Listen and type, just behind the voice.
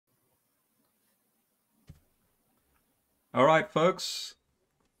All right, folks,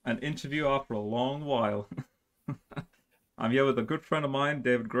 an interview after a long while. I'm here with a good friend of mine,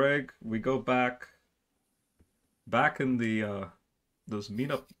 David Graieg. We go back in the those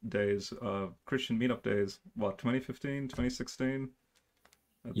meetup days, Christian meetup days. What, 2015, 2016?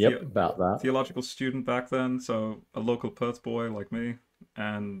 A Yep, about that. theological student back then, so a local Perth boy like me,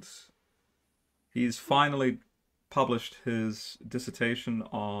 and he's finally published his dissertation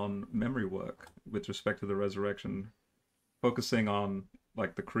on memory work with respect to the resurrection, focusing on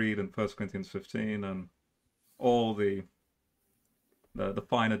like the creed in First Corinthians 15 and all the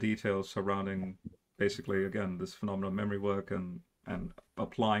finer details surrounding basically again this phenomenon of memory work and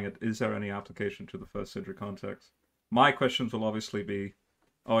applying it. Is there any application to the first century context? My questions will obviously be,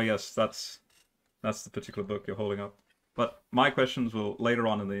 oh yes, that's the particular book you're holding up. But my questions will later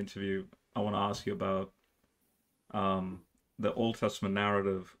on in the interview. I want to ask you about um, the Old Testament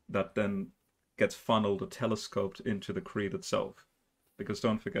narrative that then gets funneled or telescoped into the creed itself. Because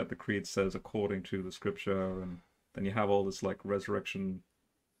don't forget, the creed says according to the scripture, and then you have all this like resurrection,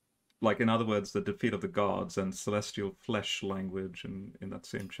 like in other words, the defeat of the gods and celestial flesh language in that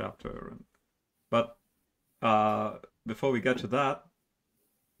same chapter. But uh, before we get to that,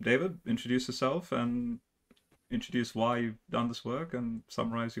 David, introduce yourself and introduce why you've done this work and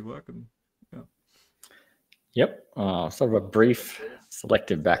summarize your work. And yeah. Yep. Sort of a brief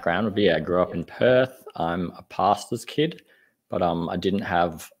selective background would be I grew up in Perth. I'm a pastor's kid, but I didn't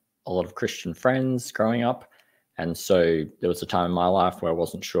have a lot of Christian friends growing up. And so there was a time in my life where I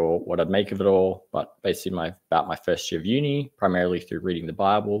wasn't sure what I'd make of it all. But basically, about my first year of uni, primarily through reading the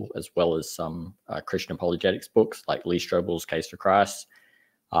Bible, as well as some Christian apologetics books like Lee Strobel's Case for Christ,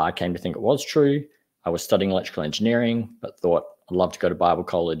 I came to think it was true. I was studying electrical engineering, but thought I'd love to go to Bible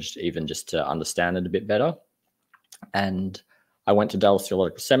college, even just to understand it a bit better. And I went to Dallas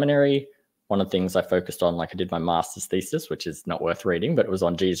Theological Seminary. One of the things I focused on, like I did my master's thesis, which is not worth reading, but it was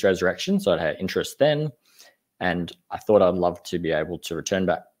on Jesus' resurrection. So I had interest then. And I thought I'd love to be able to return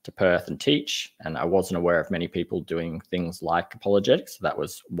back to Perth and teach. And I wasn't aware of many people doing things like apologetics. So that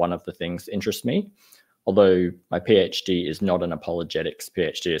was one of the things that interests me. Although my PhD is not an apologetics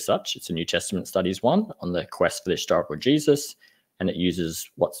PhD as such, it's a New Testament studies one on the quest for the historical Jesus. And it uses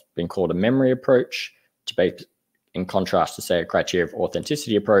what's been called a memory approach to be, in contrast to, say, a criteria of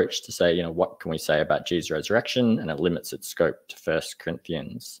authenticity approach to say, what can we say about Jesus' resurrection? And it limits its scope to First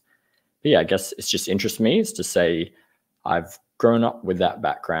Corinthians. But yeah, I guess it's just interests me is to say I've grown up with that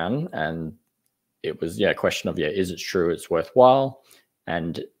background, and it was a question of is it true? It's worthwhile,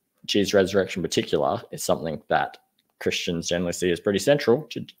 and Jesus' resurrection in particular is something that Christians generally see as pretty central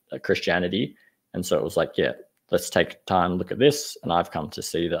to Christianity, and so it was like let's take time, look at this, and I've come to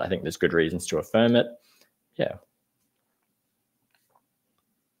see that I think there's good reasons to affirm it. Yeah.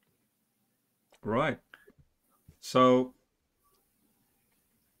 Right. So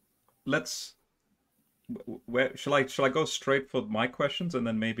let's where shall I go straight for my questions and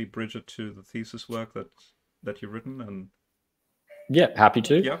then maybe bridge it to the thesis work that you've written and Yeah, happy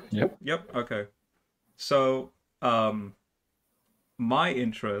to. yep, Yep. yep, okay. So my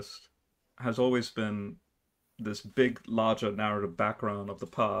interest has always been this big, larger narrative background of the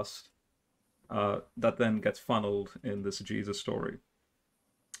past that then gets funneled in this Jesus story.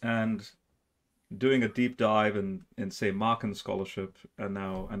 And doing a deep dive in say Markan scholarship and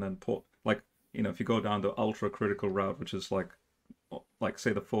then like if you go down the ultra critical route, which is like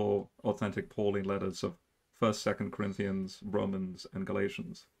say the four authentic Pauline letters of First, Second Corinthians, Romans, and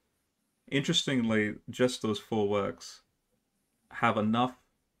Galatians. Interestingly, just those four works have enough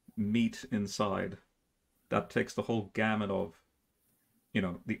meat inside that takes the whole gamut of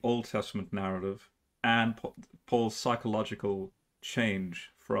the Old Testament narrative and Paul's psychological change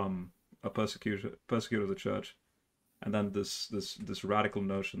from a persecutor of the church, and then this radical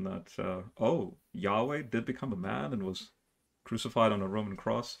notion that Yahweh did become a man and was crucified on a Roman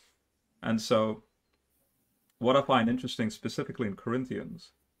cross. And so what I find interesting specifically in Corinthians,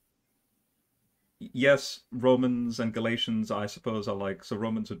 yes, Romans and Galatians I suppose are like, so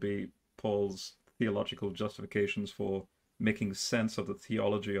Romans would be Paul's theological justifications for making sense of the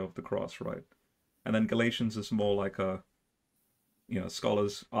theology of the cross, right? And then Galatians is more like a,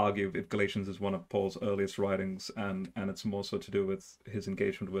 scholars argue if Galatians is one of Paul's earliest writings, and it's more so to do with his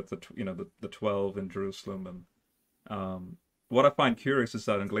engagement with the 12 in Jerusalem. And what I find curious is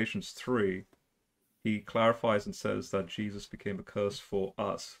that in Galatians 3, he clarifies and says that Jesus became a curse for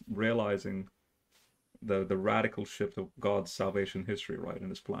us, realizing the radical shift of God's salvation history, right, in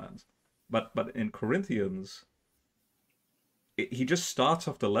his plans. But in Corinthians, he just starts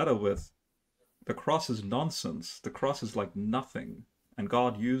off the letter with the cross is nonsense. The cross is like nothing. and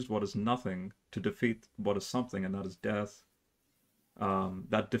God used what is nothing to defeat what is something, and that is death.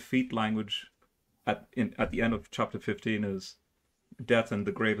 That defeat language at the end of chapter 15 is death and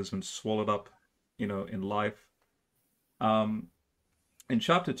the grave has been swallowed up, in life. Um, in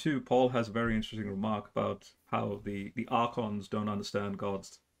chapter 2, Paul has a very interesting remark about how the archons don't understand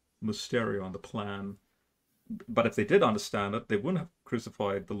God's mysterion, the plan. But if they did understand it, they wouldn't have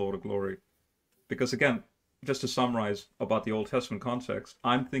crucified the Lord of glory. Because again, just to summarize about the Old Testament context,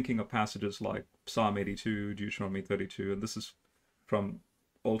 I'm thinking of passages like Psalm 82, Deuteronomy 32, and this is from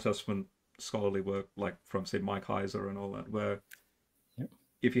Old Testament scholarly work, like from, say, Mike Heiser and all that, where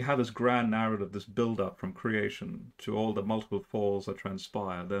if you have this grand narrative, this build-up from creation to all the multiple falls that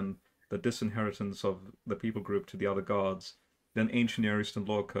transpire, then the disinheritance of the people group to the other gods, then ancient Near Eastern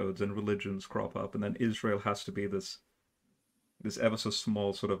law codes and religions crop up, and then Israel has to be this ever so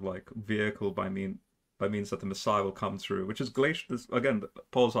small sort of like vehicle by means that the Messiah will come through, which is Galatians, again,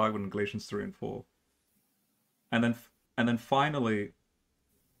 Paul's argument in Galatians 3 and 4. And then finally,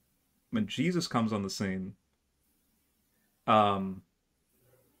 when Jesus comes on the scene,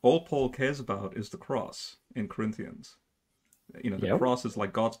 all Paul cares about is the cross in Corinthians. The cross is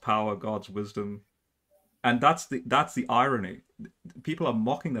like God's power, God's wisdom. And that's the irony. People are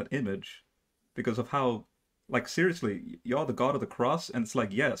mocking that image because of how, like, seriously, you're the God of the cross? And it's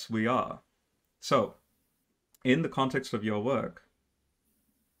like, yes, we are. So, in the context of your work,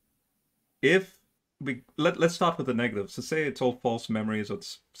 let's start with the negatives. So say it's all false memories, or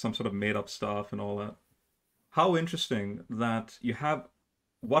it's some sort of made up stuff and all that. How interesting that you have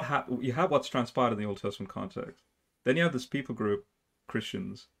what's transpired in the Old Testament context. Then you have this people group,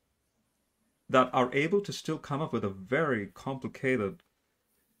 Christians, that are able to still come up with a very complicated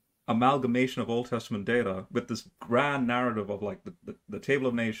amalgamation of Old Testament data with this grand narrative of like the Table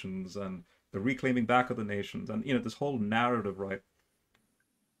of Nations and the reclaiming back of the nations, and this whole narrative, right?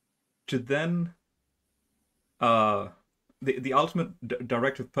 To then the ultimate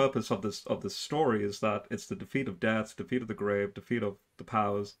directive purpose of this story is that it's the defeat of death, defeat of the grave, defeat of the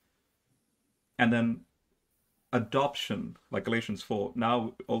powers, and then adoption, like Galatians 4.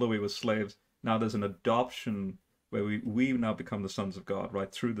 Now, although we were slaves, now there's an adoption where we now become the sons of God,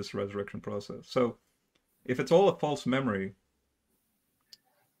 right, through this resurrection process. So if it's all a false memory,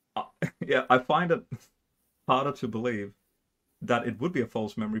 yeah, I find it harder to believe that it would be a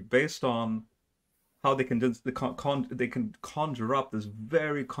false memory based on how they can conjure up this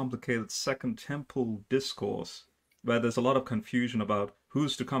very complicated Second Temple discourse where there's a lot of confusion about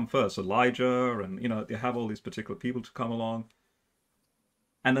who's to come first, Elijah, and they have all these particular people to come along,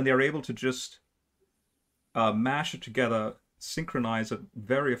 and then they're able to just mash it together, synchronize it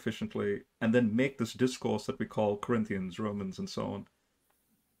very efficiently, and then make this discourse that we call Corinthians, Romans, and so on.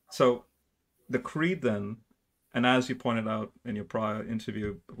 So the creed then, and as you pointed out in your prior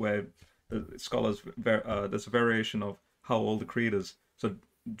interview, where the scholars, there's a variation of how old the creed is. So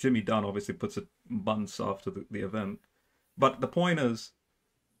Jimmy Dunn obviously puts it months after the event. But the point is,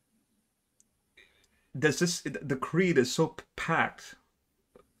 the creed is so packed.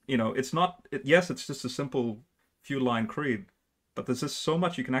 It's not, yes, it's just a simple few line creed, but there's just so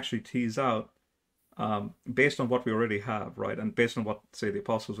much you can actually tease out based on what we already have, right? And based on what, say, the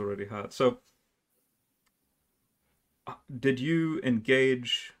apostles already had. So did you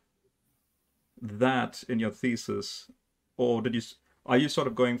engage that in your thesis, or are you sort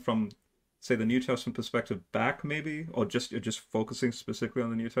of going from, say, the New Testament perspective back, maybe, or you're just focusing specifically on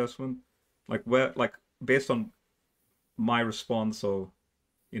the New Testament, like based on my response, or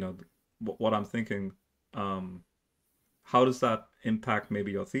what I'm thinking, how does that impact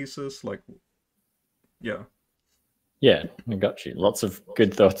maybe your thesis? Like, yeah, I got you. Lots of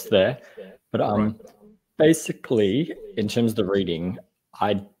good thoughts there, but right. Basically, in terms of the reading,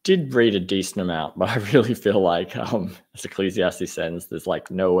 I did read a decent amount, but I really feel like, as Ecclesiastes says, there's like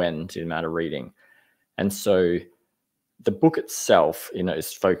no end to the amount of reading. And so the book itself,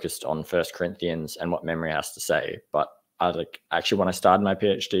 is focused on 1 Corinthians and what memory has to say. But actually, when I started my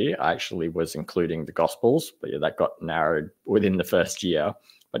PhD, I actually was including the Gospels, but that got narrowed within the first year.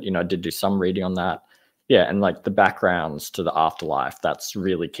 But, I did do some reading on that. Yeah, and like the backgrounds to the afterlife, that's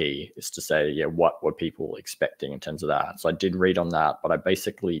really key, is to say, what were people expecting in terms of that? So I did read on that, but I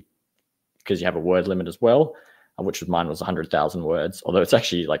basically, because you have a word limit as well, which mine was 100,000 words, although it's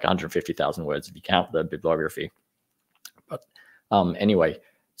actually like 150,000 words if you count the bibliography. But anyway,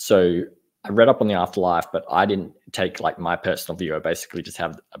 so I read up on the afterlife, but I didn't take like my personal view. I basically just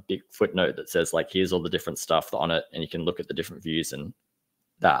have a big footnote that says like, here's all the different stuff on it, and you can look at the different views and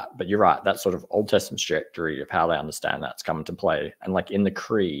that. But you're right, that sort of Old Testament trajectory of how they understand that's come into play. And like in the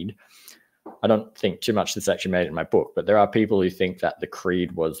creed, I don't think too much this actually made it in my book, but there are people who think that the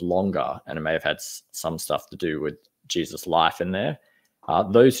creed was longer and it may have had some stuff to do with Jesus' life in there.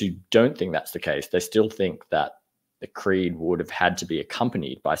 Those who don't think that's the case, they still think that the creed would have had to be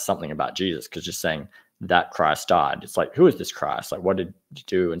accompanied by something about Jesus, because just saying that Christ died, it's like, who is this Christ? Like, what did he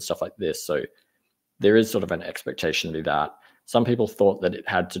do and stuff like this? So there is sort of an expectation to do that. Some people thought that it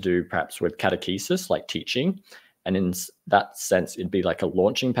had to do perhaps with catechesis, like teaching. And in that sense, it'd be like a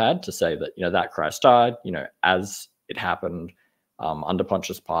launching pad to say that, that Christ died, as it happened under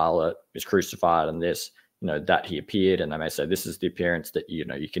Pontius Pilate, was crucified, and this, that he appeared. And they may say, this is the appearance that,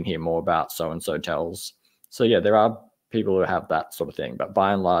 you can hear more about, so-and-so tells. So yeah, there are people who have that sort of thing. But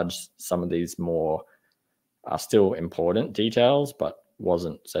by and large, some of these more are still important details, but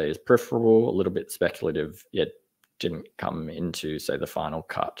wasn't, say, as preferable, a little bit speculative, yet didn't come into, say, the final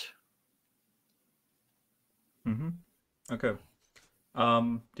cut. Mm-hmm. Okay.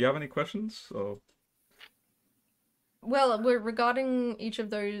 Do you have any questions? Or... Well, regarding each of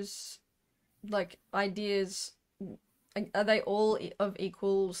those, like, ideas, are they all of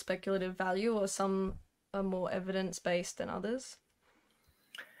equal speculative value, or some are more evidence-based than others?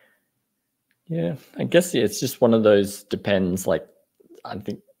 Yeah, I guess it's just one of those, depends. Like, I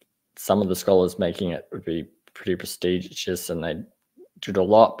think some of the scholars making it would be pretty prestigious and they do it a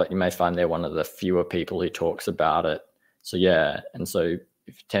lot, but you may find they're one of the fewer people who talks about it. So yeah, and so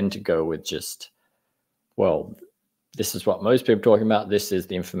if you tend to go with just, well, this is what most people are talking about, this is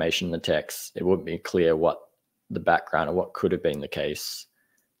the information in the text, it wouldn't be clear what the background or what could have been the case.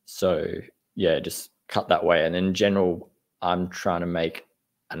 So yeah, just cut that way. And in general, I'm trying to make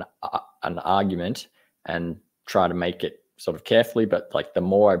an argument and try to make it sort of carefully, but like the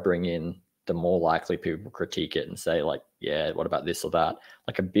more I bring in, the more likely people critique it and say, like, yeah, what about this or that?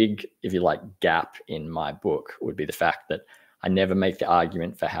 Like a big, if you like, gap in my book would be the fact that I never make the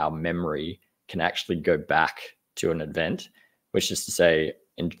argument for how memory can actually go back to an event, which is to say,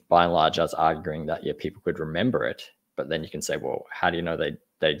 by and large, I was arguing that, yeah, people could remember it, but then you can say, well, how do you know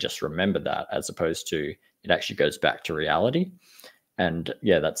they just remembered that, as opposed to it actually goes back to reality? And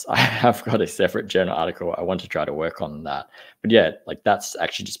yeah, I have got a separate journal article. I want to try to work on that. But yeah, like that's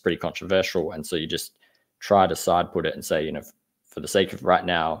actually just pretty controversial. And so you just try to side put it and say, for the sake of right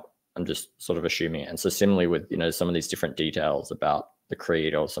now, I'm just sort of assuming it. And so similarly with, some of these different details about the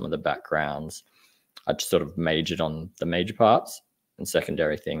creed or some of the backgrounds, I just sort of majored on the major parts, and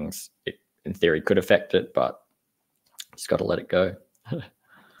secondary things, it in theory could affect it, but just got to let it go.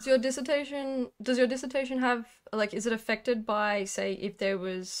 Does your dissertation have, like, is it affected by, say, if there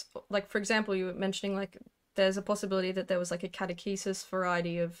was, like, for example, you were mentioning, like, there's a possibility that there was, like, a catechesis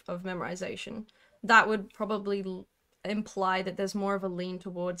variety of memorization. That would probably imply that there's more of a lean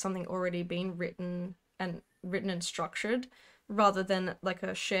towards something already being written and structured, rather than, like,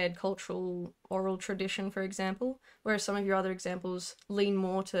 a shared cultural oral tradition, for example, whereas some of your other examples lean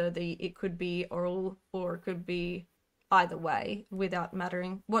more to it could be oral or it could be either way without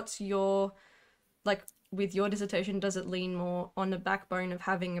mattering. What's your, like, with your dissertation, does it lean more on the backbone of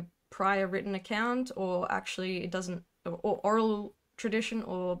having a prior written account, or actually it doesn't, or oral tradition,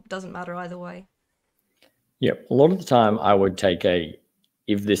 or doesn't matter either way? Yep. A lot of the time I would take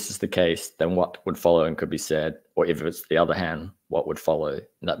if this is the case, then what would follow and could be said, or if it's the other hand, what would follow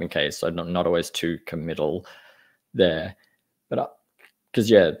in that case. So not always too committal there. But because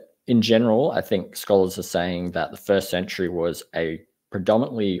yeah, in general, I think scholars are saying that the first century was a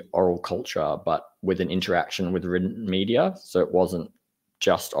predominantly oral culture, but with an interaction with written media. So it wasn't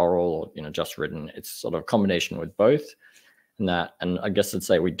just oral or, just written. It's sort of a combination with both. And I guess I'd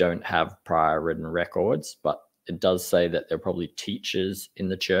say we don't have prior written records, but it does say that there are probably teachers in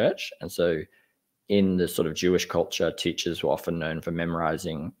the church. And so in the sort of Jewish culture, teachers were often known for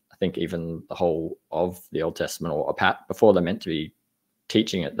memorizing, I think, even the whole of the Old Testament, or before they're meant to be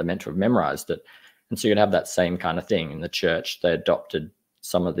teaching it, they're meant to have memorized it. And so you'd have that same kind of thing in the church. They adopted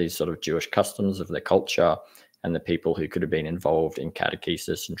some of these sort of Jewish customs of their culture, and the people who could have been involved in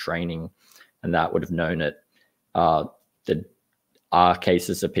catechesis and training, and that would have known it. There are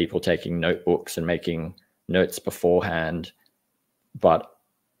cases of people taking notebooks and making notes beforehand. But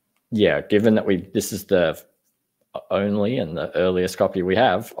yeah, given that this is the only and the earliest copy we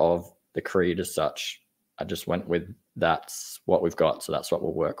have of the creed as such, I just went with that's what we've got, so that's what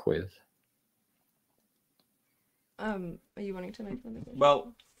we'll work with. Are you wanting to make another question?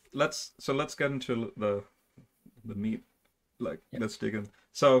 Well, let's get into the meat. Like, yep. Let's dig in.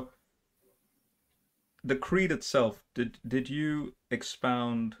 So the creed itself, did you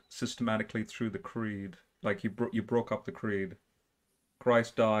expound systematically through the creed? Like you broke up the creed.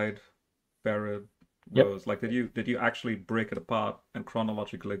 Christ died, buried, Yep. rose? Like, did you actually break it apart and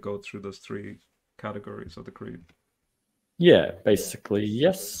chronologically go through those three categories of the creed? Yeah, basically,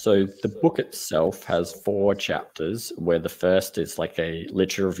 yes. So the book itself has 4 chapters, where the first is like a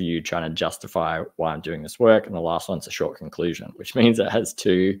literature review trying to justify why I'm doing this work, and the last one's a short conclusion, which means it has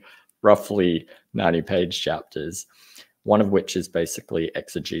 2 roughly 90-page chapters, one of which is basically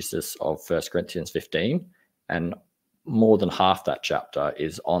exegesis of 1 Corinthians 15, and more than half that chapter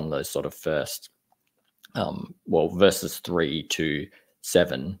is on those sort of first, verses 3 to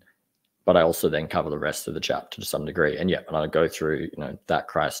 7. But I also then cover the rest of the chapter to some degree. And and I go through, that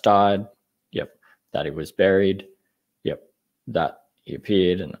Christ died, yep, that he was buried, yep, that he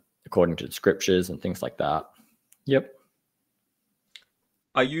appeared, and according to the scriptures and things like that. Yep.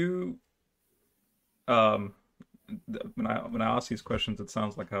 Are you um when I ask these questions, it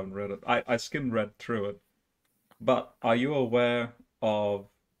sounds like I haven't read it. I skimmed read through it, but are you aware of,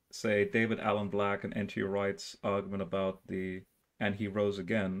 say, David Allen Black and N.T. Wright's argument about the "and he rose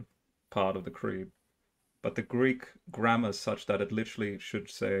again" part of the creed? But the Greek grammar is such that it literally should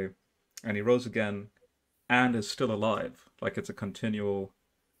say, "and he rose again and is still alive." Like it's a continual,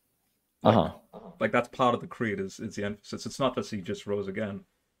 like like that's part of the creed is the emphasis. It's not that he just rose again,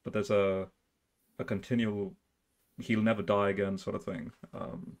 but there's a continual he'll never die again sort of thing.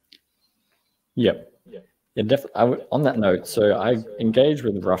 Yep. Yeah, definitely. On that note, so I engage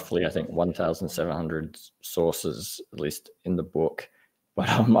with roughly, I think, 1,700 sources, at least in the book. But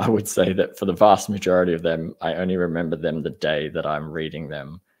I would say that for the vast majority of them, I only remember them the day that I'm reading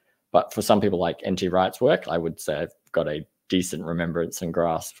them. But for some people like N.T. Wright's work, I would say I've got a decent remembrance and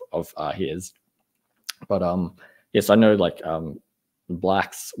grasp of his. But yes, I know like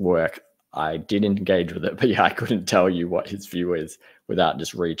Black's work, I did engage with it, but yeah, I couldn't tell you what his view is without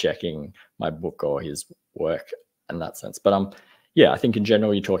just rechecking my book or his work in that sense. But yeah, I think in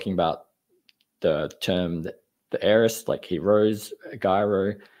general you're talking about the term the aorist, like he rose,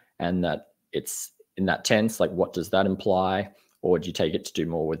 gyro, and that it's in that tense, like what does that imply? Or do you take it to do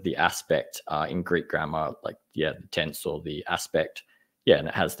more with the aspect in Greek grammar, like, the tense or the aspect? Yeah, and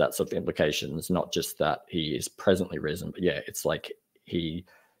it has that sort of implications, not just that he is presently risen, but yeah, it's like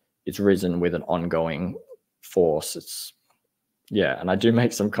it's risen with an ongoing force. It's, yeah, and I do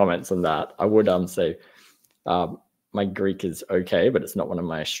make some comments on that. I would say my Greek is okay, but it's not one of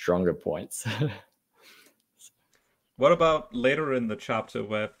my stronger points. What about later in the chapter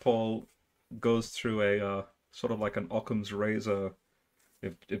where Paul goes through a sort of like an Occam's razor?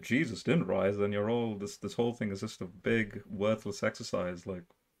 If Jesus didn't rise, then you're all this whole thing is just a big worthless exercise. Like,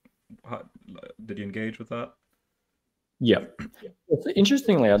 how, did you engage with that? Yeah.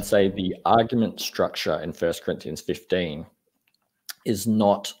 Interestingly, I'd say the argument structure in 1 Corinthians 15 is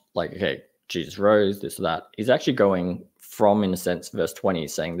not like, okay, Jesus rose, this or that. He's actually going from, in a sense, verse 20,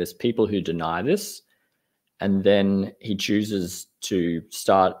 saying there's people who deny this. And then he chooses to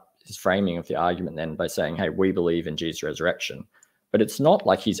start his framing of the argument then by saying, hey, we believe in Jesus' resurrection. But it's not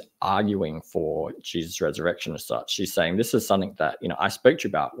like he's arguing for Jesus' resurrection as such. He's saying this is something that, I spoke to you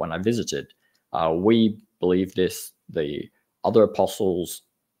about when I visited. We believe this. The other apostles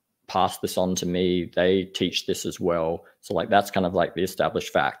passed this on to me. They teach this as well. So like that's kind of like the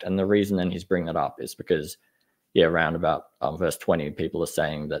established fact. And the reason then he's bringing it up is because, around about verse 20, people are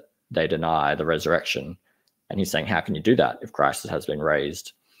saying that they deny the resurrection. And he's saying, how can you do that if Christ has been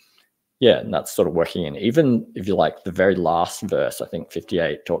raised? Yeah, and that's sort of working in. Even if you like the very last verse, I think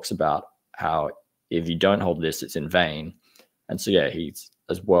 58 talks about how if you don't hold this, it's in vain. And so, yeah, he's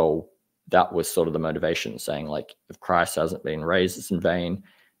as well, that was sort of the motivation, saying like, if Christ hasn't been raised, it's in vain.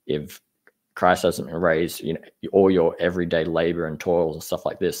 If Christ hasn't been raised, all your everyday labor and toils and stuff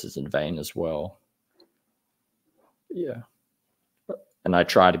like this is in vain as well. Yeah. And I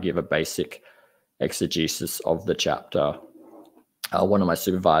try to give a basic exegesis of the chapter. One of my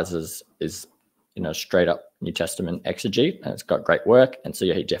supervisors is, straight up New Testament exegete, and it's got great work. And so,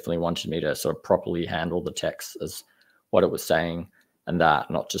 yeah, he definitely wanted me to sort of properly handle the text as what it was saying, and that,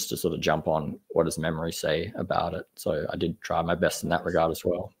 not just to sort of jump on what does memory say about it. So I did try my best in that regard as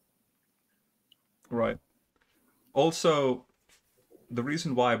well. Right. Also, the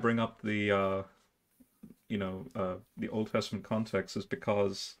reason why I bring up the the Old Testament context is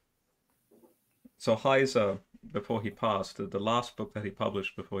because, so Heiser, before he passed, the last book that he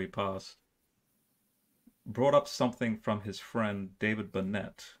published before he passed, brought up something from his friend David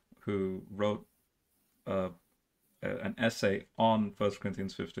Burnett, who wrote an essay on 1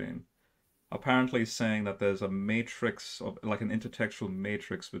 Corinthians 15, apparently saying that there's a matrix of, like an intertextual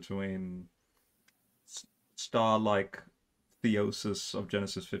matrix between star-like theosis of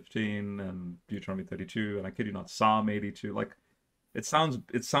Genesis 15 and Deuteronomy 32, and I kid you not, Psalm 82. Like, it sounds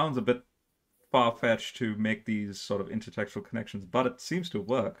a bit far-fetched to make these sort of intertextual connections, but it seems to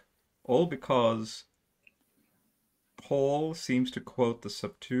work, all because Paul seems to quote the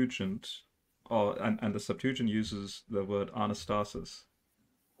Septuagint, and the Septuagint uses the word anastasis,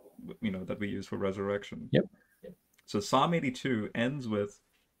 that we use for resurrection. Yep. So Psalm 82 ends with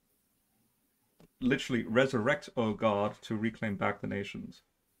literally, resurrect, O God, to reclaim back the nations.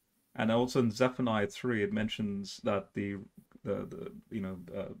 And also in Zephaniah 3, it mentions that the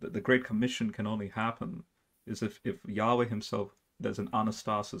Great Commission can only happen is if Yahweh himself, there's an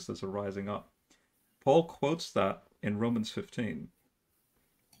anastasis, there's a rising up. Paul quotes that in Romans 15.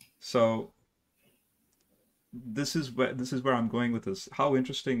 So this is where I'm going with this. How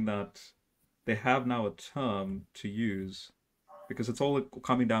interesting that they have now a term to use, because it's all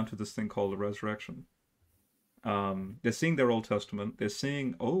coming down to this thing called the resurrection. They're seeing their Old Testament. They're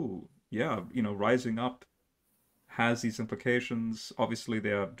seeing, oh yeah, rising up has these implications. Obviously,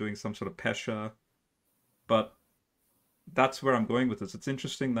 they are doing some sort of pesha, but that's where I'm going with this. It's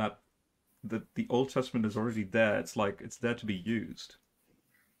interesting that the Old Testament is already there. It's like it's there to be used,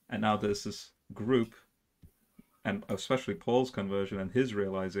 and now there's this group, and especially Paul's conversion and his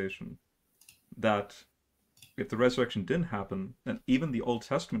realization that if the resurrection didn't happen, then even the Old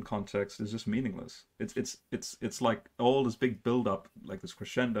Testament context is just meaningless. It's like all this big build up, like this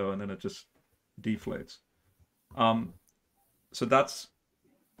crescendo, and then it just deflates. So that's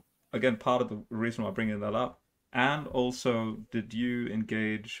again part of the reason why I'm bringing that up. And also, did you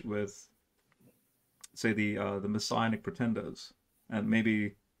engage with, say, the Messianic pretenders, and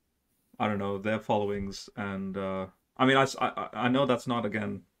maybe, I don't know, their followings? And I mean, I know that's not,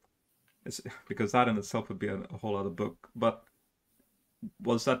 again, it's because that in itself would be a whole other book. But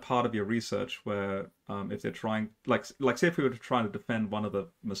was that part of your research, where if they're trying, like say if we were trying to defend one of the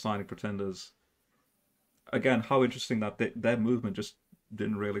Messianic pretenders, again, how interesting that their movement just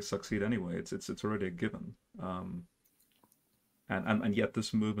didn't really succeed anyway. It's already a given, and yet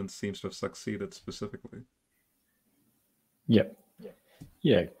this movement seems to have succeeded specifically. Yep.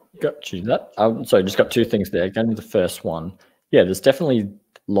 Yeah, got you. That so just got two things there. Going to the first one, yeah, there's definitely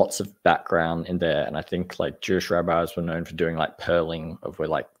lots of background in there, and I think like Jewish rabbis were known for doing like pearling, of where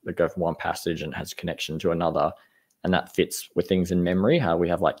like they go from one passage and has connection to another, and that fits with things in memory. How we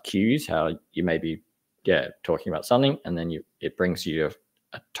have like cues, how you may be talking about something, and then it brings you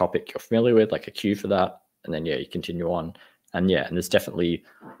a topic you're familiar with, like a cue for that, and then you continue on, and there's definitely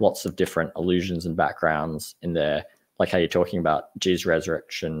lots of different allusions and backgrounds in there, like how you're talking about Jesus'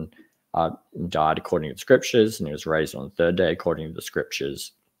 resurrection, died according to the scriptures, and he was raised on the third day according to the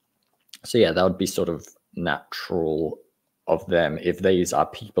scriptures. So that would be sort of natural of them if these are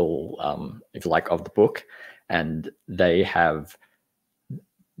people, if you like, of the book, and they have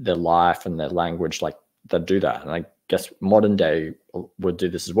their life and their language, like they do that. And I guess modern day would do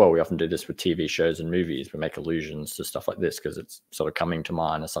this as well. We often do this with TV shows and movies. We make allusions to stuff like this because it's sort of coming to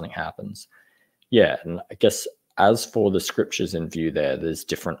mind as something happens. And I guess as for the scriptures in view there's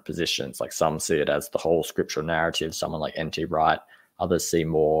different positions. Like some see it as the whole scriptural narrative, someone like N.T. Wright. Others see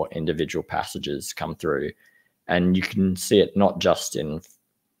more individual passages come through. And you can see it not just in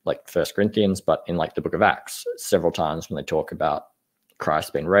like 1 Corinthians, but in like the book of Acts. Several times when they talk about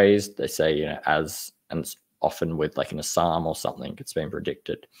Christ being raised, they say, as, and it's often with like in a psalm or something, it's been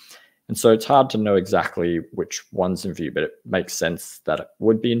predicted. And so it's hard to know exactly which one's in view, but it makes sense that it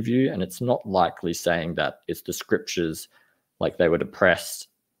would be in view. And it's not likely saying that it's the scriptures, like they were depressed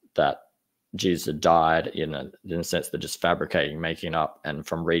that Jesus had died, in a sense they're just fabricating, making up. And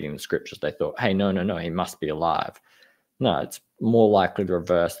from reading the scriptures, they thought, hey, no, he must be alive. No, it's more likely the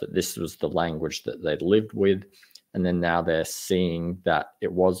reverse, that this was the language that they'd lived with. And then now they're seeing that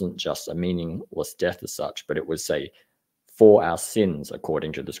it wasn't just a meaningless death as such, but it was, say, for our sins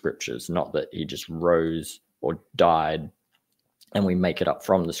according to the scriptures, not that he just rose or died and we make it up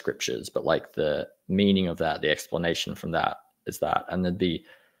from the scriptures, but like the meaning of that, the explanation from that is that. And there'd be,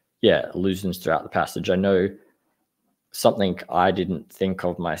 allusions throughout the passage. I know something I didn't think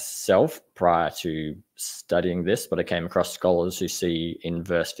of myself prior to studying this, but I came across scholars who see in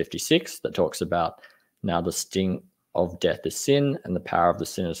verse 56 that talks about, now the sting of death is sin, and the power of the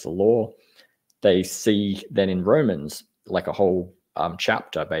sin is the law. They see then in Romans like a whole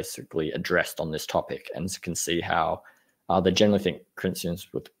chapter basically addressed on this topic, and can see how they generally think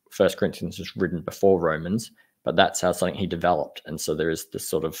First Corinthians was written before Romans, but that's how something he developed. And so there is this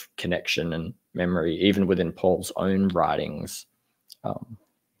sort of connection and memory, even within Paul's own writings.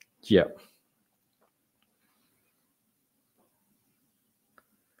 Yep.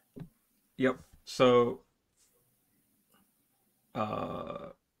 So,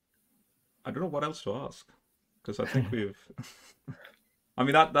 I don't know what else to ask, because I think we've. I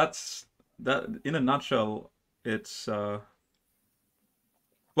mean, that's that in a nutshell, it's well,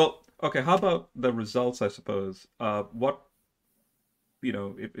 okay. How about the results? I suppose. What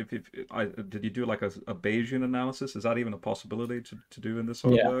if I did you do like a Bayesian analysis? Is that even a possibility to do in this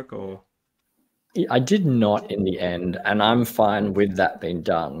sort of Yeah. work, or? I did not in the end, and I'm fine with that being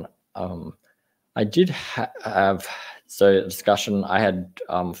done. I did have a discussion. I had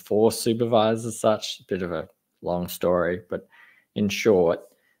 4 supervisors as such, a bit of a long story, but in short,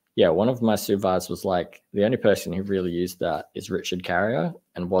 yeah, one of my supervisors was like, the only person who really used that is Richard Carrier,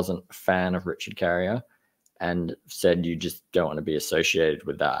 and wasn't a fan of Richard Carrier, and said you just don't want to be associated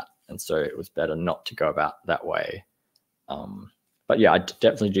with that. And so it was better not to go about that way. But yeah, I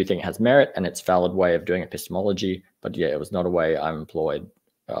definitely do think it has merit, and it's a valid way of doing epistemology. But yeah, it was not a way I'm employed.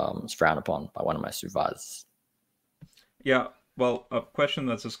 It's frowned upon by one of my supervisors. Yeah, well, a question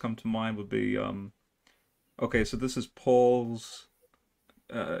that's just come to mind would be, okay, so this is Paul's.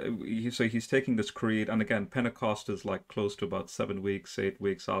 So he's taking this creed, and again, Pentecost is like close to about 7 weeks, 8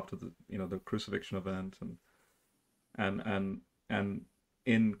 weeks after the crucifixion event, and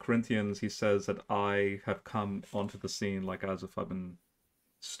in Corinthians he says that I have come onto the scene like as if I've been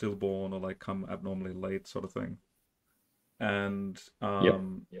stillborn or like come abnormally late, sort of thing. And Yep.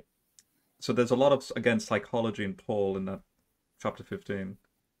 so there's a lot of, again, psychology in Paul in that chapter 15.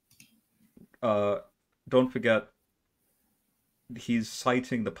 Don't forget, he's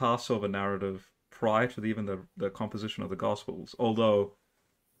citing the Passover narrative prior to even the composition of the Gospels, although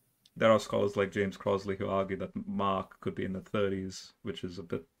there are scholars like James Crosley who argue that Mark could be in the 30s, which is a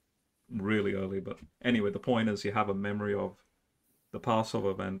bit really early. But anyway, the point is you have a memory of the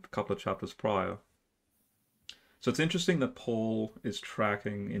Passover event a couple of chapters prior. So it's interesting that Paul is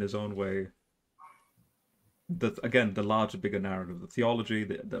tracking in his own way the larger, bigger narrative, the theology,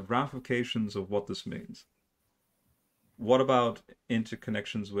 the ramifications of what this means. What about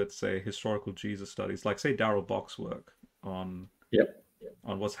interconnections with, say, historical Jesus studies, like, say, Darrell Bock's work on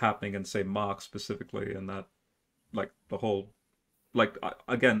what's happening in, say, Mark specifically, and that, like, the whole, like,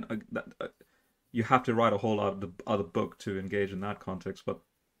 again, you have to write a whole other book to engage in that context. But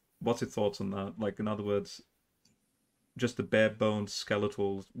what's your thoughts on that? Like, in other words, just the bare bones,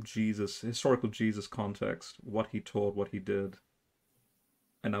 skeletal historical Jesus context, what he taught, what he did,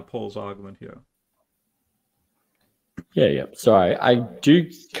 and now Paul's argument here. Yeah. Sorry, I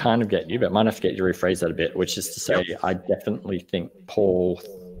do kind of get you, but might have to get you to rephrase that a bit, which is to say, I definitely think Paul,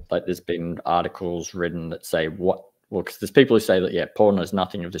 like there's been articles written that say because there's people who say that, yeah, Paul knows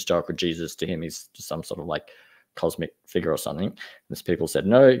nothing of the historical Jesus. To him, he's just some sort of like cosmic figure or something. And there's people said,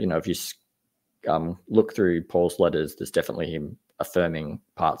 no, if you look through Paul's letters, there's definitely him affirming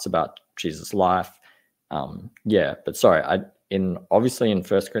parts about Jesus' life. But sorry, obviously in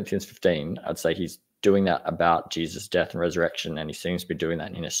 1 Corinthians 15, I'd say he's doing that about Jesus' death and resurrection, and he seems to be doing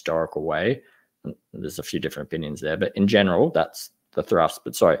that in a historical way. And there's a few different opinions there, but in general, that's the thrust.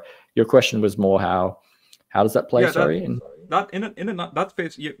 But sorry, your question was more how does that play? That's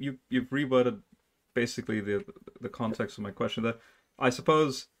basically you've reworded basically the context of my question. That I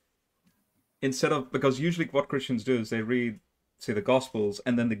suppose, instead of, because usually what Christians do is they read, say, the Gospels,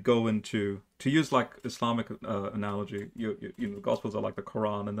 and then they go into, to use like Islamic analogy, the Gospels are like the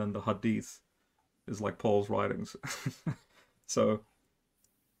Quran, and then the Hadith is like Paul's writings. So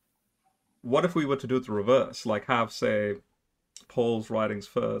what if we were to do it the reverse, like have, say, Paul's writings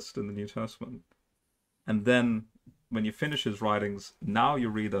first in the New Testament, and then when you finish his writings, now you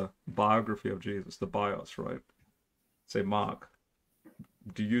read a biography of Jesus, the bios, right? Say Mark.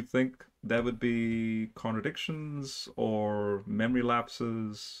 Do you think there would be contradictions or memory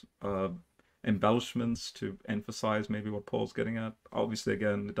lapses, embellishments to emphasize maybe what Paul's getting at? Obviously,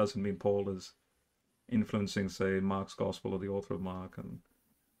 again, it doesn't mean Paul is influencing, say, Mark's gospel or the author of Mark,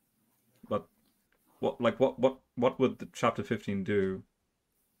 but what would the chapter 15 do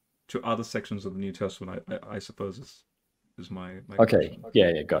to other sections of the New Testament? I suppose is my okay question.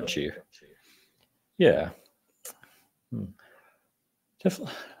 Yeah, got you. Yeah.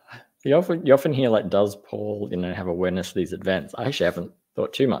 Definitely. You often hear, like, does Paul have awareness of these events? I actually haven't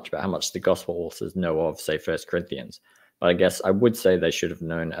thought too much about how much the gospel authors know of, say, 1 Corinthians. But I guess I would say they should have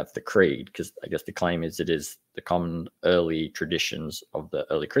known of the creed, because I guess the claim is it is the common early traditions of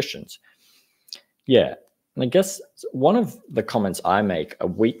the early Christians. Yeah. And I guess one of the comments I make, a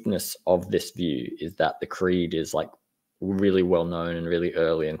weakness of this view, is that the creed is like really well known and really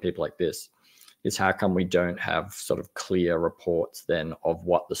early, and people like this, is how come we don't have sort of clear reports then of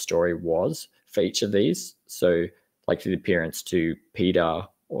what the story was for each of these? So like the appearance to Peter,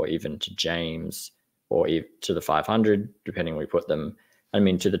 or even to James, or to the 500, depending where we put them, I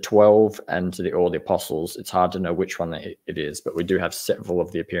mean, to the 12 and to all the apostles, it's hard to know which one it is, but we do have several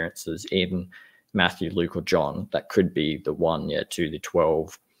of the appearances in Matthew, Luke, or John. That could be the one, to the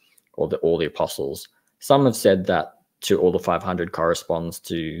 12 or all the apostles. Some have said that to all the 500 corresponds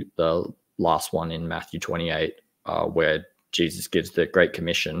to the last one in Matthew 28, where Jesus gives the Great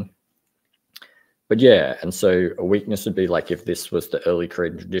Commission. But yeah, and so a weakness would be like, if this was the early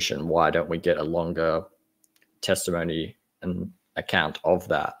creed tradition, why don't we get a longer testimony and account of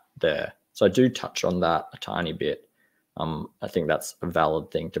that there? So I do touch on that a tiny bit. I think that's a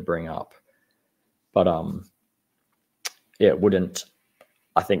valid thing to bring up. But it wouldn't,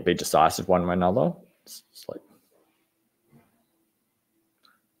 I think, be decisive one way or another. It's like,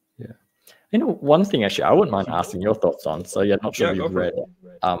 yeah. One thing actually I wouldn't mind asking your thoughts on. So yeah, not sure if you've read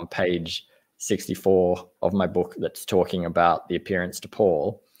page 64 of my book that's talking about the appearance to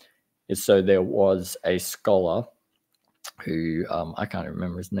Paul. Is so there was a scholar who I can't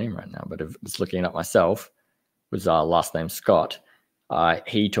remember his name right now, but I was looking it up myself, was last name Scott.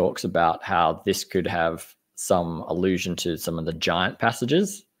 He talks about how this could have some allusion to some of the giant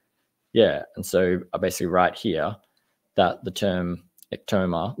passages. Yeah, and so I basically write here that the term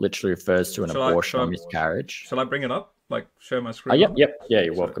ectoma literally refers to an abortion or miscarriage. Shall I bring it up? Like, share my screen? Yep. Yeah,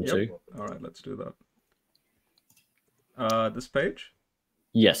 you're welcome to. All right, let's do that. This page?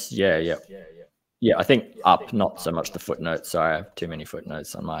 Yes, yeah. Yeah, I think up, not so much the footnotes. Sorry, I have too many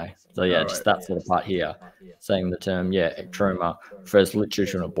footnotes on my... So yeah, just that sort of part here, saying the term, ectroma, refers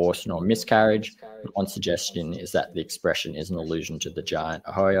literally to an abortion or miscarriage. One suggestion is that the expression is an allusion to the giant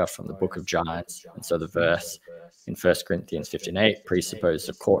Ahoia from the Book of Giants. And so the verse in 1 Corinthians 15:8 presupposes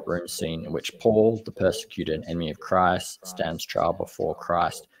a courtroom scene in which Paul, the persecuted and enemy of Christ, stands trial before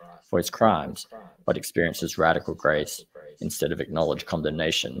Christ for his crimes, but experiences radical grace instead of acknowledged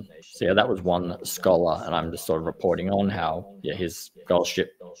condemnation. So yeah, that was one scholar, and I'm just sort of reporting on how his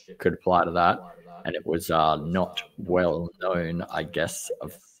scholarship could apply to that, and it was not well known, I guess,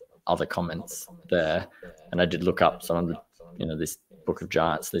 of other comments there. And I did look up some of the this Book of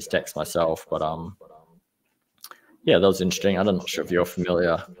Giants, this text myself, but yeah, that was interesting. I'm not sure if you're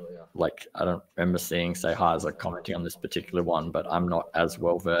familiar. Like, I don't remember seeing, say, Highs like commenting on this particular one, but I'm not as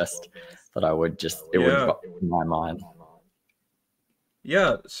well versed that I would just, it would have got in my mind.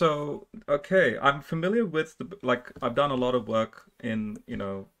 Yeah, so, okay, I'm familiar with, I've done a lot of work in,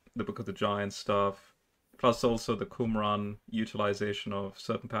 the Book of the Giants stuff, plus also the Qumran utilization of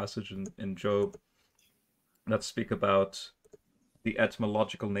certain passages in Job that speak about the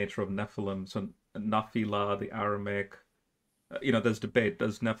etymological nature of Nephilim. So, Naphila, the Aramaic, there's debate.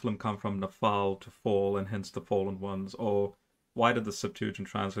 Does Nephilim come from Naphal, to fall, and hence the fallen ones? Or why did the Septuagint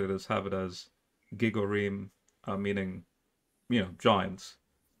translators have it as Gigorim, meaning giants?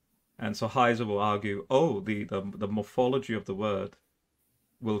 And so Heiser will argue, the morphology of the word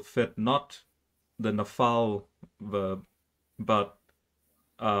will fit not the Naphal verb, but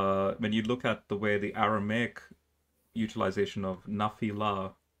when you look at the way the Aramaic utilization of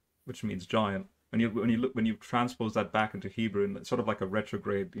Naphila, which means giant, when you transpose that back into Hebrew, and it's sort of like a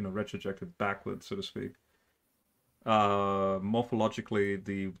retrograde, retrojected backwards, so to speak. Morphologically,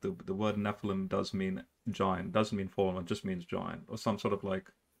 the word Nephilim does mean giant, doesn't mean fallen, it just means giant, or some sort of, like,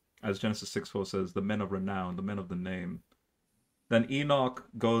 as Genesis 6:4 says, the men of renown, the men of the name. Then Enoch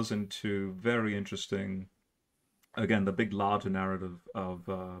goes into very interesting, again, the big larger narrative of,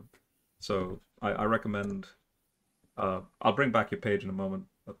 so I recommend, I'll bring back your page in a moment.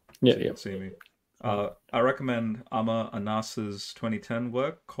 So you can see me. I recommend Amma Anas's 2010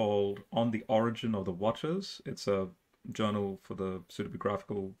 work called On the Origin of the Watchers. It's a journal for the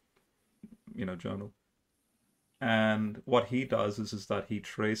pseudepigraphical, journal. And what he does is that he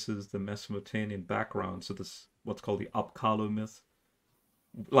traces the Mesopotamian background. So this, what's called the Apkallu myth.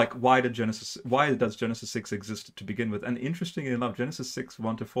 Like, why does Genesis 6 exist to begin with? And interestingly enough, Genesis 6,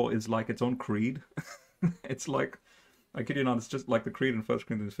 1-4 is like its own creed. It's like, I kid you not, it's just like the creed in 1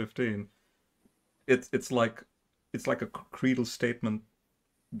 Corinthians 15. It's like a creedal statement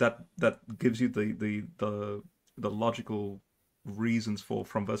that gives you the logical reasons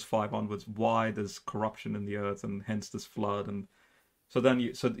from verse 5 onwards why there's corruption in the earth and hence this flood. And so then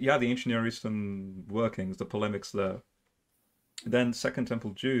the ancient Near Eastern workings, the polemics there. Then Second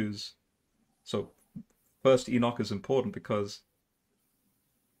Temple Jews. So first Enoch is important because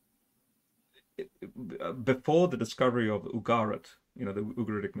before the discovery of Ugarit, the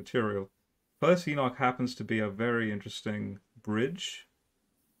Ugaritic material, first Enoch happens to be a very interesting bridge.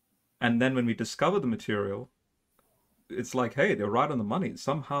 And then when we discover the material, it's like, hey, they're right on the money.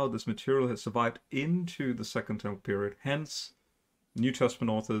 Somehow this material has survived into the Second Temple period. Hence, New Testament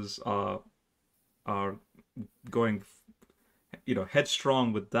authors are going,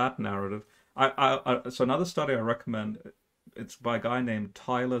 headstrong with that narrative. So another study I recommend, it's by a guy named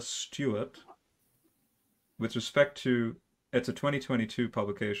Tyler Stewart, with respect to, it's a 2022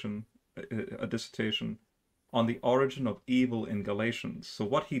 publication, a dissertation on the origin of evil in Galatians. So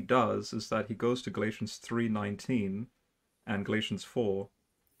what he does is that he goes to Galatians 3:19 and Galatians 4.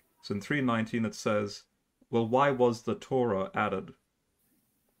 So in 3:19 it says, well, why was the Torah added?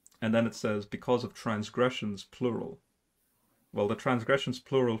 And then it says, because of transgressions, plural. Well, the transgressions,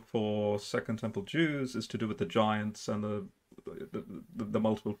 plural, for Second Temple Jews is to do with the giants and the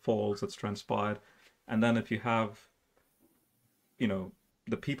multiple falls that's transpired. And then if you have,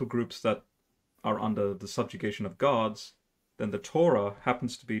 the people groups that are under the subjugation of gods, then the Torah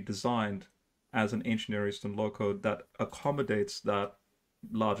happens to be designed as an ancient Near Eastern law code that accommodates that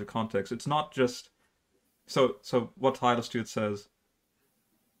larger context. It's not just... So what Tyler Stewart says,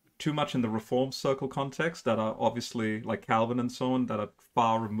 too much in the Reform Circle context that are obviously, like Calvin and so on, that are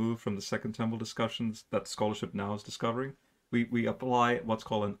far removed from the Second Temple discussions that scholarship now is discovering. We apply what's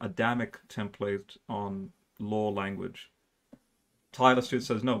called an Adamic template on law language. Tyler Stewart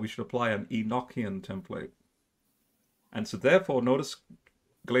says, no, we should apply an Enochian template. And so therefore, notice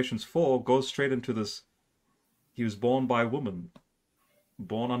Galatians 4 goes straight into this, he was born by a woman,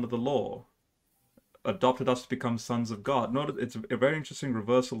 born under the law, adopted us to become sons of God. Notice it's a very interesting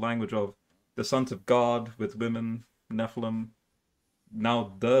reversal language of the sons of God with women, Nephilim,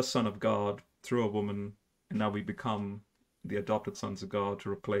 now the son of God through a woman, and now we become the adopted sons of God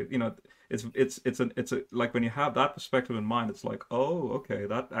to replace, it's like when you have that perspective in mind, it's like, oh, okay,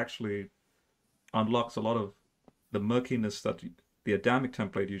 that actually unlocks a lot of the murkiness that the Adamic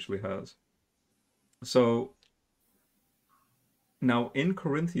template usually has. So now in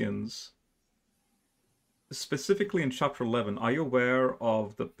Corinthians, specifically in chapter 11, are you aware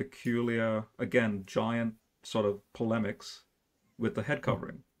of the peculiar, again, giant sort of polemics with the head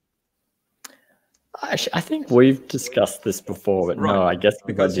covering? I think we've discussed this before, but Right. no, I guess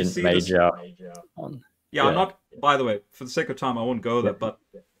because I didn't major on. Yeah, I'm not, by the way, for the sake of time, I won't go there, but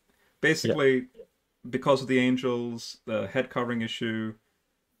basically, because of the angels, the head covering issue,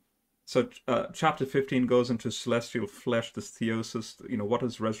 so chapter 15 goes into celestial flesh, this theosis, what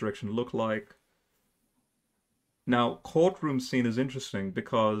does resurrection look like? Now, courtroom scene is interesting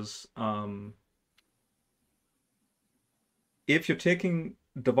because if you're taking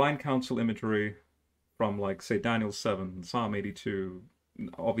divine council imagery from, like, say, Daniel 7, Psalm 82,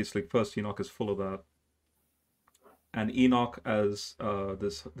 obviously First Enoch is full of that, and Enoch as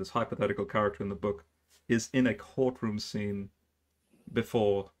this hypothetical character in the book is in a courtroom scene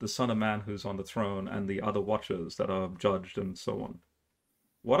before the Son of Man who's on the throne and the other watchers that are judged and so on.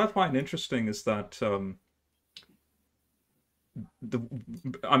 What I find interesting is that I'm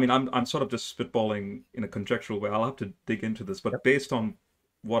sort of just spitballing in a conjectural way. I'll have to dig into this, but based on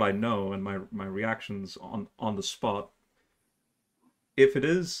what I know and my reactions on the spot, if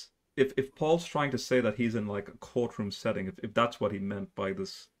Paul's trying to say that he's in like a courtroom setting, if that's what he meant by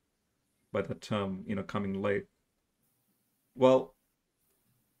that term, coming late, well,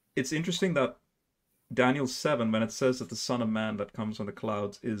 it's interesting that Daniel 7, when it says that the Son of Man that comes on the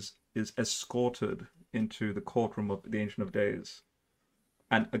clouds is escorted into the courtroom of the Ancient of Days.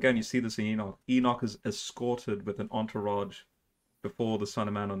 And again, you see this in Enoch. Enoch is escorted with an entourage before the Son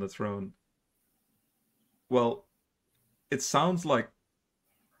of Man on the throne. Well, it sounds like,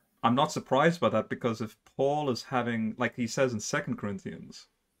 I'm not surprised by that, because if Paul is having, like he says in 2 Corinthians,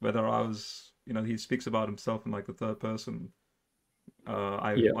 whether I was, he speaks about himself in like the third person.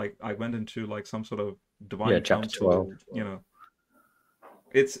 I went into like some sort of divine council, 12.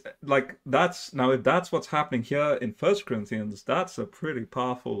 It's like, that's, now if that's what's happening here in 1 Corinthians, that's a pretty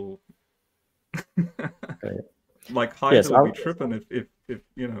powerful like height that would be tripping if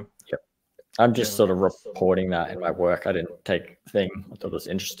I'm just sort of reporting that in my work. I didn't take the thing. I thought it was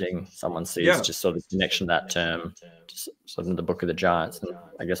interesting. Someone sees just sort of connection to that term, just sort of in the Book of the Giants, and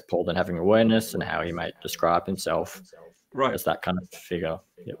I guess Paul then having awareness and how he might describe himself as that kind of figure.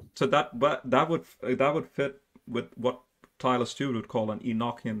 So that would fit with what Tyler Stewart would call an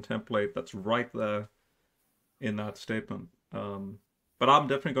Enochian template. That's right there in that statement. But I'm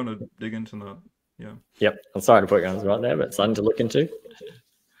definitely going to dig into that. Yeah. I'm sorry to put you on the spot there, but something to look into.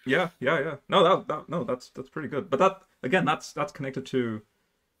 Yeah. No, that's pretty good. But that, again, that's connected to,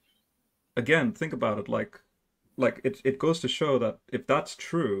 again, think about it, like it goes to show that if that's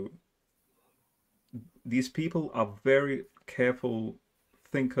true, these people are very careful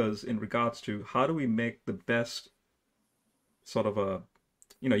thinkers in regards to how do we make the best sort of a,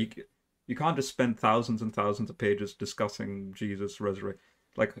 you can't just spend thousands and thousands of pages discussing Jesus resurrection.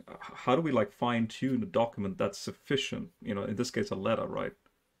 like how do we like fine tune a document that's sufficient? You know, in this case, a letter, right?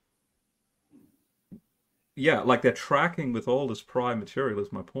 Yeah, like they're tracking with all this prior material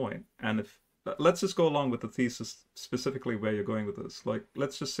is my point. And if let's just go along with the thesis specifically where you're going with this. Like,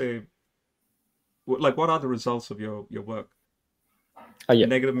 let's just say, like, what are the results of your work? Oh yeah.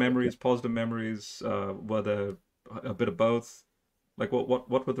 Negative memories, positive memories, were there a bit of both? Like,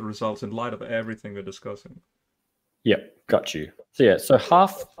 what were the results in light of everything we're discussing? Yep, got you. So yeah, so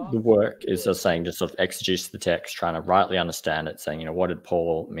half the work is just saying, just sort of exegese the text, trying to rightly understand it, saying, you know, what did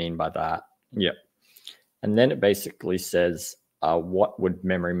Paul mean by that? Yep. And then it basically says, what would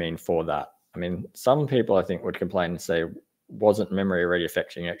memory mean for that? I mean, some people I think would complain and say, wasn't memory already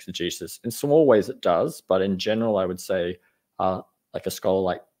affecting exegesis? In small ways it does, but in general, I would say, like a scholar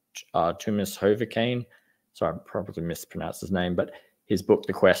like Tumis Hovekane, sorry, I probably mispronounced his name, but his book,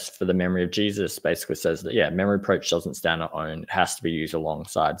 The Quest for the Memory of Jesus, basically says that, yeah, memory approach doesn't stand on its own. It has to be used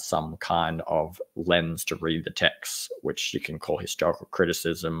alongside some kind of lens to read the text, which you can call historical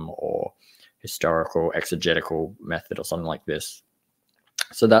criticism or historical exegetical method or something like this.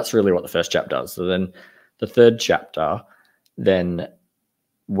 So that's really what the first chapter does. So then the third chapter then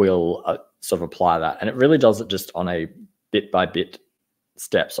will sort of apply that. And it really does it just on a bit by bit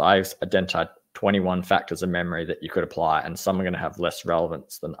steps. I've identified 21 factors of memory that you could apply, and some are going to have less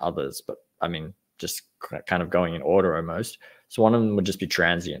relevance than others, but I mean, just kind of going in order almost. So one of them would just be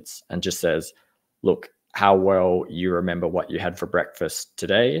transience, and just says, look, how well you remember what you had for breakfast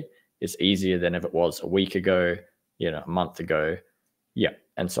today is easier than if it was a week ago, you know, a month ago. Yeah.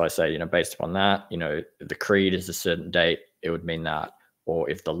 And so I say, you know, based upon that, you know, if the creed is a certain date, it would mean that. Or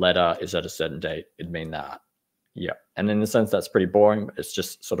if the letter is at a certain date, it'd mean that. Yeah. And in a sense, that's pretty boring, but it's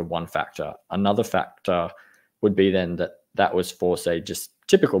just sort of one factor. Another factor would be then that was for, say, just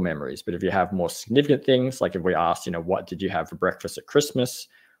typical memories. But if you have more significant things, like if we asked, you know, what did you have for breakfast at Christmas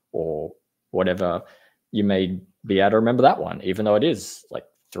or whatever, you may be able to remember that one, even though it is like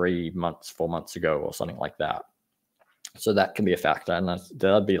 3 months, 4 months ago or something like that. So that can be a factor. And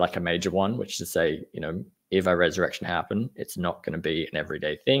that'd be like a major one, which is to say, you know, if a resurrection happened, it's not going to be an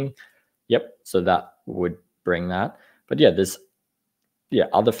everyday thing. Yep. So that would bring that. But yeah, there's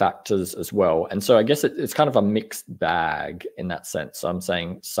other factors as well. And so I guess it's kind of a mixed bag in that sense. So I'm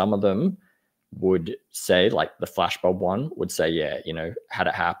saying some of them would say, like the flashbulb one would say, yeah, you know, had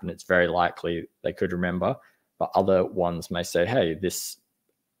it happened, it's very likely they could remember. But other ones may say, hey, this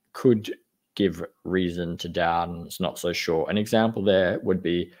could give reason to doubt and it's not so sure. An example there would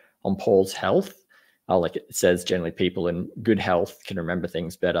be on Paul's health. Like it says, generally people in good health can remember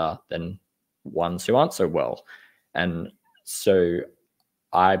things better than ones who aren't so well. And so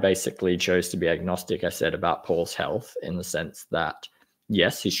I basically chose to be agnostic, I said, about Paul's health, in the sense that,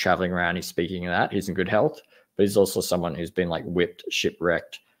 yes, he's traveling around, he's speaking of that, he's in good health, but he's also someone who's been like whipped,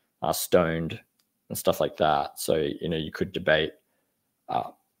 shipwrecked, stoned, and stuff like that. So, you know, you could debate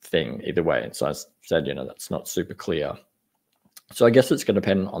thing either way. And so I said, you know, that's not super clear. So I guess it's going to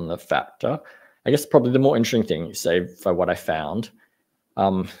depend on the factor. I guess probably the more interesting thing, say, for what I found.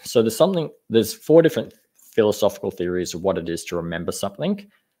 So there's 4 different philosophical theories of what it is to remember something,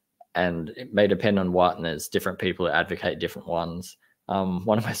 and it may depend on what, and there's different people that advocate different ones.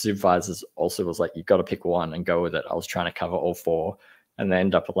 One of my supervisors also was like, you've got to pick one and go with it. I was trying to cover all 4, and they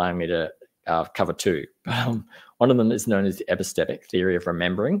ended up allowing me to cover 2. One of them is known as the epistemic theory of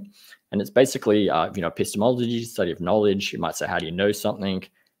remembering, and it's basically, you know, epistemology, study of knowledge. You might say, how do you know something?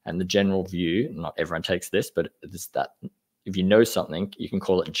 And the general view, not everyone takes this, but it's that if you know something, you can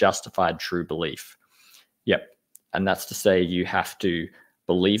call it justified true belief. Yep. And that's to say you have to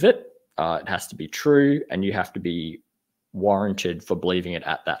believe it. It has to be true, and you have to be warranted for believing it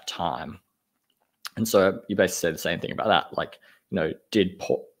at that time. And so you basically say the same thing about that. Like, you know, did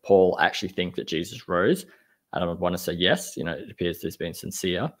Paul actually think that Jesus rose? And I would want to say yes. You know, it appears he's been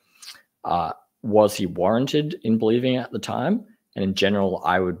sincere. Was he warranted in believing at the time? And in general,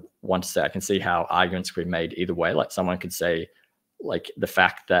 I would want to say I can see how arguments could be made either way. Like someone could say, like the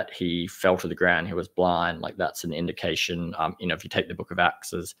fact that he fell to the ground, he was blind, like that's an indication. You know, if you take the book of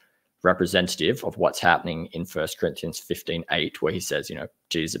Acts as representative of what's happening in 1 Corinthians 15:8, where he says, you know,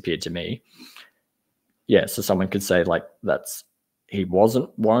 Jesus appeared to me. Yeah, so someone could say like he wasn't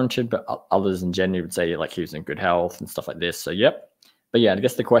warranted, but others in general would say like he was in good health and stuff like this. So yep. But yeah, I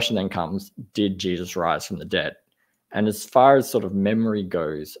guess the question then comes, did Jesus rise from the dead? And as far as sort of memory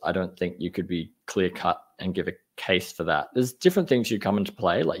goes, I don't think you could be clear cut and give a case for that. There's different things you come into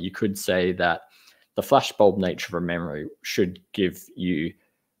play. Like you could say that the flashbulb nature of a memory should give you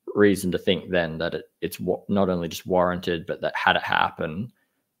reason to think then that it's not only just warranted, but that had it happen,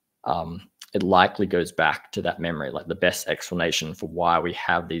 it likely goes back to that memory. Like the best explanation for why we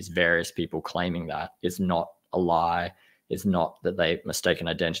have these various people claiming that is not a lie, is not that they mistaken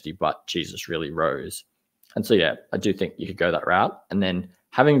identity, but Jesus really rose. And so, yeah, I do think you could go that route. And then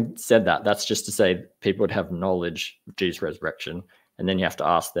having said that, that's just to say people would have knowledge of Jesus' resurrection. And then you have to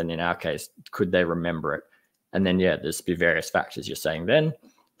ask then, in our case, could they remember it? And then, yeah, there's be various factors you're saying then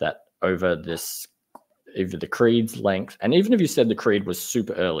that over this, either the creed's length, and even if you said the creed was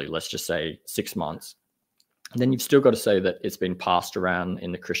super early, let's just say 6 months, then you've still got to say that it's been passed around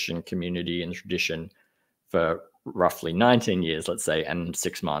in the Christian community and tradition for roughly 19 years, let's say, and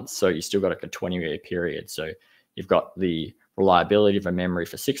 6 months. So you still got like a 20-year period. So you've got the reliability of a memory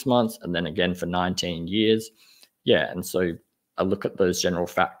for 6 months and then again for 19 years. Yeah. And so I look at those general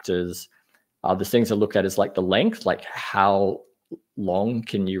factors. The things I look at is like the length, like how long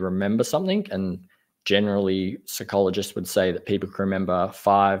can you remember something? And generally psychologists would say that people can remember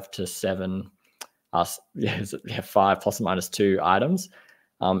 5 to 7, 5 plus or minus 2 items.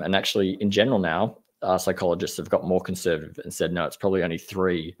 And actually in general now, psychologists have got more conservative and said, no, it's probably only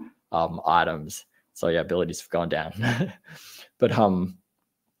 3 items. So yeah, abilities have gone down. But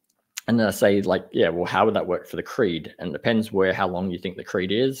and then I say like, yeah, well, how would that work for the creed? And it depends how long you think the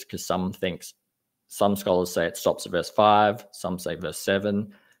creed is, because some scholars say it stops at verse 5, some say verse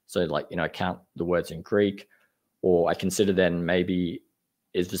 7. So like, count the words in Greek, or I consider then maybe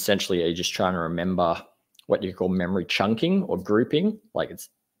is essentially, are you just trying to remember what you call memory chunking or grouping? Like it's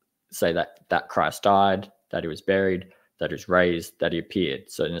say that Christ died, that he was buried, that he was raised, that he appeared.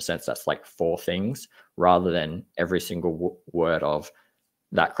 So in a sense, that's like 4 things rather than every single word of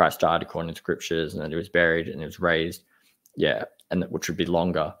that Christ died according to scriptures and that he was buried and he was raised. Yeah. And which would be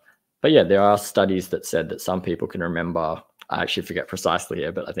longer. But yeah, there are studies that said that some people can remember, I actually forget precisely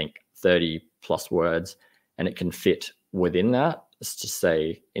here, but I think 30 plus words, and it can fit within that. It's to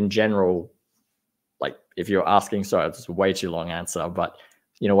say in general, like if you're asking, sorry, it's a way too long answer, but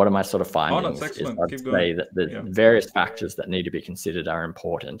what are my sort of findings? Oh, no, excellent. I'd say that the various factors that need to be considered are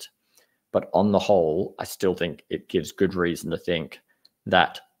important. But on the whole, I still think it gives good reason to think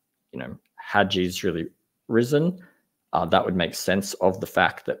that, had Jesus really risen, that would make sense of the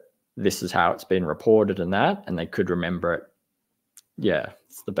fact that this is how it's been reported and they could remember it. Yeah,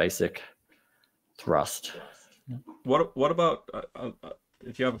 it's the basic thrust. What about,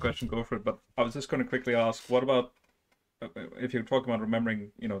 if you have a question, go for it, but I was just going to quickly ask, what about, if you're talking about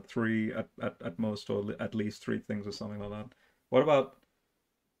remembering, 3 at most, or at least 3 things or something like that, what about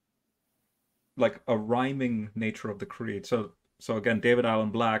like a rhyming nature of the creed? So again, David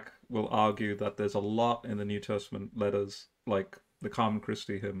Allen Black will argue that there's a lot in the New Testament letters, like the Common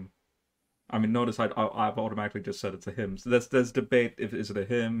Christi hymn. I mean, notice I've automatically just said it's a hymn. So there's debate, is it a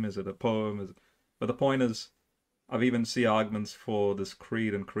hymn, is it a poem, but the point is, I've even seen arguments for this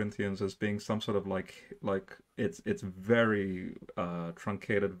creed in Corinthians as being some sort of like it's very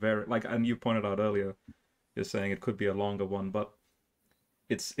truncated, very like, and you pointed out earlier, you're saying it could be a longer one, but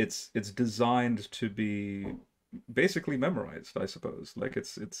it's designed to be basically memorized, I suppose. Like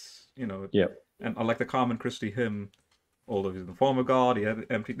it's yeah. And I like the Common Christi hymn, although he's in the form of God, he had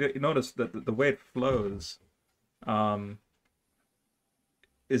empty. You notice that the way it flows,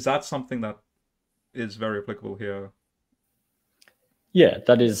 is that something that is very applicable here? Yeah,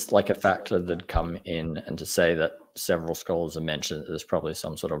 that is like a factor that come in, and to say that several scholars have mentioned that there's probably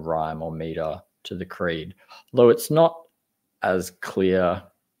some sort of rhyme or meter to the creed, though it's not as clear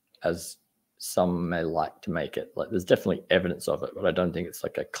as some may like to make it. Like there's definitely evidence of it, but I don't think it's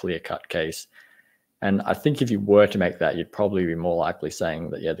like a clear-cut case. And I think if you were to make that, you'd probably be more likely saying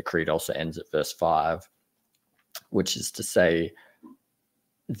that, yeah, the creed also ends at verse 5, which is to say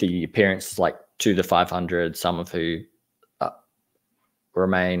the appearance is like to the 500, some of who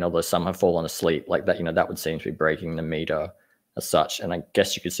remain, although some have fallen asleep, like that, that would seem to be breaking the meter as such. And I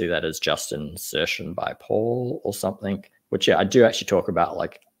guess you could see that as just an insertion by Paul or something, which, yeah, I do actually talk about,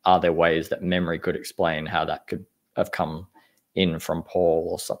 like, are there ways that memory could explain how that could have come in from Paul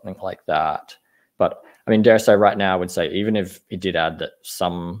or something like that. But I mean, dare I say right now, I would say even if he did add that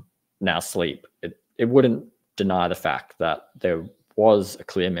some now sleep, it wouldn't deny the fact that there was a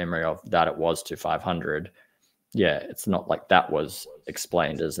clear memory of that it was to 500. Yeah, it's not like that was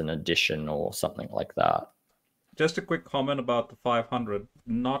explained as an addition or something like that. Just a quick comment about the 500,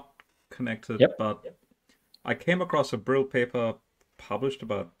 not connected, Yep. but I came across a Brill paper published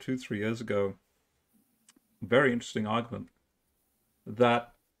about 2-3 years ago. Very interesting argument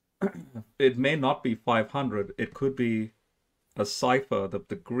that it may not be 500. It could be a cipher,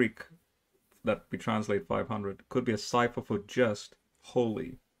 the Greek that we translate 500 could be a cipher for just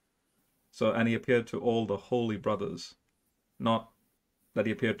holy. So, and he appeared to all the holy brothers, not that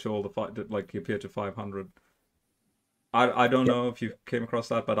he appeared to all the like he appeared to 500. I don't Yep. know if you came across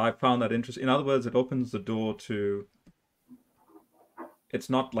that, but I found that interesting. In other words, it opens the door to, it's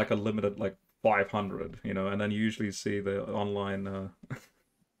not like a limited like 500, you know, and then you usually see the online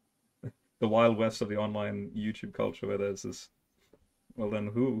the wild west of the online YouTube culture where there's this, well then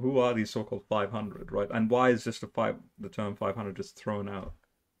who are these so-called 500, right? And why is just the term 500 just thrown out?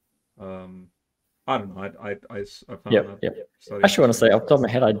 I don't know. I found Yep, that yep. study I actually want to say, interesting. off the top of my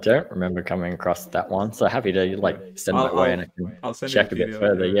head, I don't remember coming across that one. So happy to like send my way and I I'll can send you the check a bit PDF.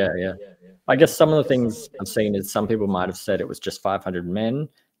 further. Yeah. I guess some of the things I've seen is some people might have said it was just 500 men,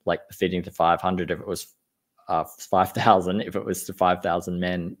 like feeding to 500 if it was 5,000, if it was to 5,000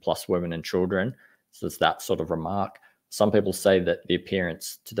 men plus women and children. So it's that sort of remark. Some people say that the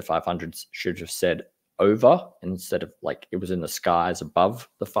appearance to the 500s should have said over instead of like it was in the skies above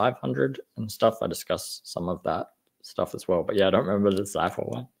the 500 and stuff. I discussed some of that stuff as well. But yeah, I don't remember the cipher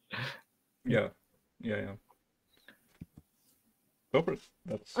one. Yeah. Go for it.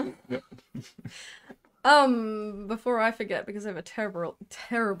 That's yeah. Before I forget, because I have a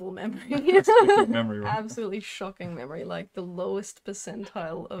terrible memory. Memory, right? Absolutely shocking memory. Like the lowest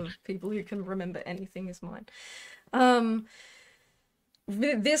percentile of people who can remember anything is mine.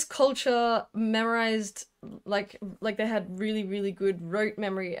 This culture memorized like they had really good rote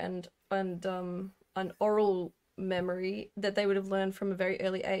memory and an oral memory that they would have learned from a very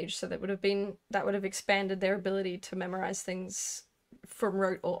early age. So that would have expanded their ability to memorize things from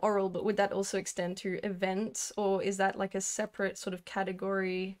rote or oral. But would that also extend to events, or is that like a separate sort of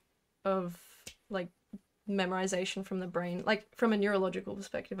category of like memorization from the brain, like from a neurological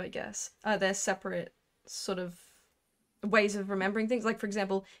perspective, I guess? Are there separate sort of ways of remembering things? Like, for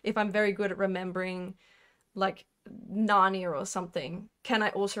example, if I'm very good at remembering like Narnia or something, can I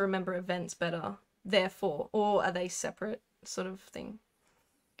also remember events better therefore, or are they separate sort of thing?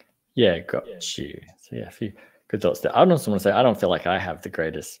 Yeah, got you. So yeah, a few good thoughts there. I also want to say I don't feel like I have the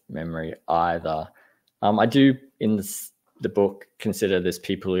greatest memory either. I do in the book consider there's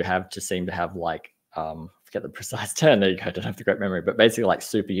people who have just seem to have like forget the precise term. There you go. I don't have the great memory, but basically like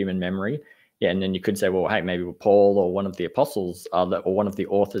superhuman memory. Yeah, and then you could say, well, hey, maybe Paul or one of the apostles or one of the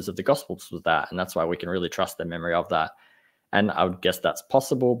authors of the Gospels was that, and that's why we can really trust their memory of that. And I would guess that's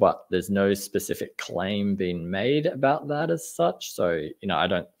possible, but there's no specific claim being made about that as such. So, you know, I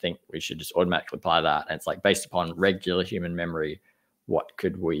don't think we should just automatically apply that. And it's like based upon regular human memory, what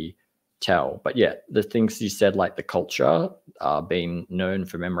could we tell? But yeah, the things you said, like the culture being known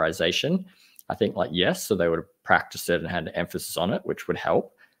for memorization, I think like, yes, so they would have practiced it and had an emphasis on it, which would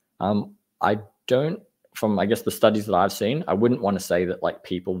help. I don't, from I guess the studies that I've seen, I wouldn't want to say that like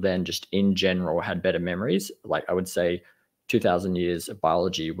people then just in general had better memories. Like I would say 2,000 years of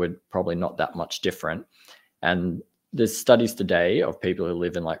biology would probably not that much different. And there's studies today of people who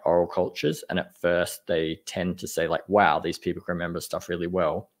live in like oral cultures. And at first they tend to say like, wow, these people can remember stuff really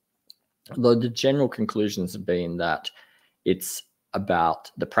well. Though the general conclusions have been that it's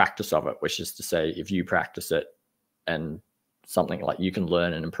about the practice of it, which is to say, if you practice it and something like you can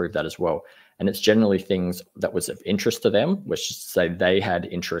learn and improve that as well. And it's generally things that was of interest to them, which is to say they had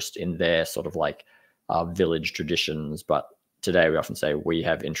interest in their sort of like village traditions. But today we often say we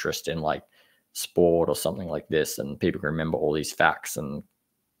have interest in like sport or something like this, and people can remember all these facts and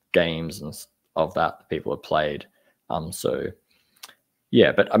games and of that people have played. So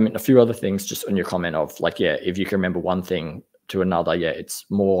yeah, but I mean, a few other things just on your comment of like, yeah, if you can remember one thing to another, yeah, it's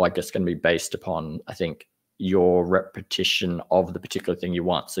more, I guess, going to be based upon, I think, your repetition of the particular thing you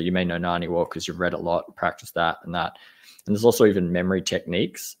want. So you may know Narnia well because you've read a lot, practiced that and that. And there's also even memory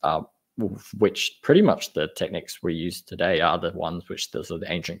techniques, which pretty much the techniques we use today are the ones which the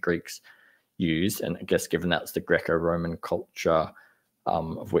ancient Greeks used. And I guess given that's the Greco-Roman culture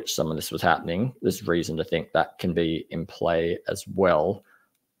of which some of this was happening, there's reason to think that can be in play as well.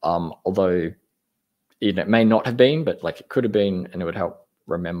 Although it may not have been, but like it could have been, and it would help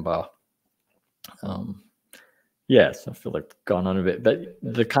remember. Yes, I feel like I've gone on a bit, but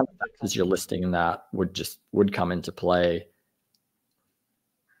the kind of factors you're listing in that would come into play.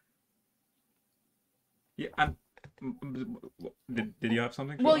 Yeah, and did you have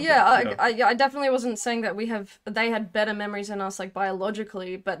something? Well, yeah, I definitely wasn't saying that they had better memories than us, like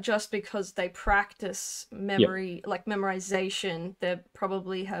biologically, but just because they practice memory, like memorization, they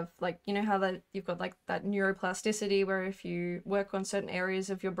probably have like, you know how that you've got like that neuroplasticity where if you work on certain areas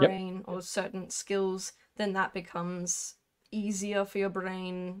of your brain or certain skills, then that becomes easier for your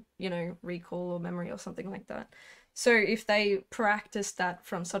brain, you know, recall or memory or something like that. So if they practice that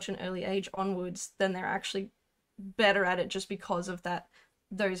from such an early age onwards, then they're actually better at it just because of that,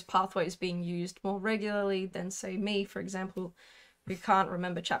 those pathways being used more regularly than say me, for example, who can't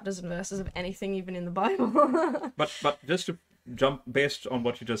remember chapters and verses of anything, even in the Bible. But just to jump based on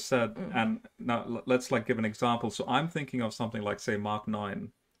what you just said, and now let's like give an example. So I'm thinking of something like, say, Mark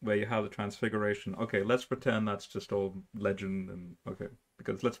 9, where you have the transfiguration. Okay, let's pretend that's just all legend, and okay,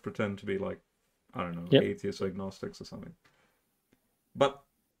 because let's pretend to be like, I don't know, atheists or agnostics or something. But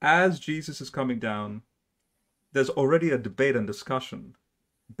as Jesus is coming down, there's already a debate and discussion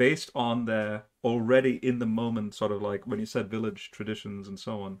based on their already in the moment, sort of like when you said village traditions and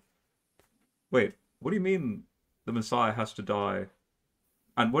so on. Wait, what do you mean the Messiah has to die?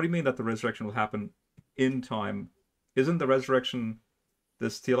 And what do you mean that the resurrection will happen in time? Isn't the resurrection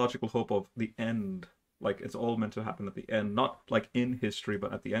this theological hope of the end? Like, it's all meant to happen at the end, not like in history,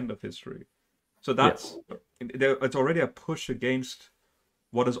 but at the end of history. So that's, it's already a push against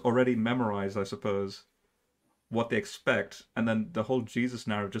what is already memorized, I suppose, what they expect, and then the whole Jesus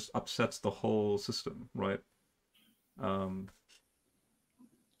narrative just upsets the whole system, right?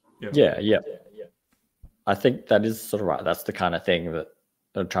 Yeah. I think that is sort of right. That's the kind of thing that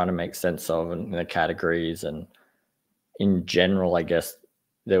they're trying to make sense of, and the categories. And in general, I guess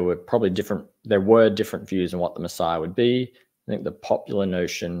there were different views on what the Messiah would be. I think the popular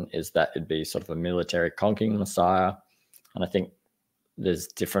notion is that it'd be sort of a military conquering Messiah, and I think there's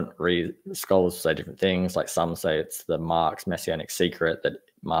different scholars say different things. Like some say it's the Mark's messianic secret, that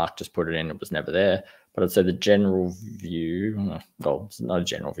Mark just put it in, it was never there. But I'd say the general view, well, it's not a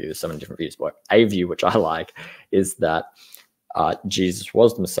general view, there's so many different views, but a view which I like is that Jesus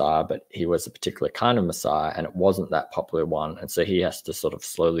was the Messiah, but he was a particular kind of Messiah, and it wasn't that popular one. And so he has to sort of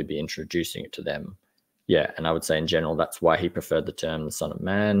slowly be introducing it to them. Yeah, and I would say in general, that's why he preferred the term the Son of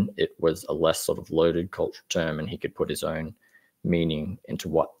Man. It was a less sort of loaded cultural term, and he could put his own meaning into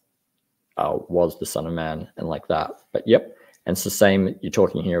what was the Son of Man and like that. But yep, and it's the same you're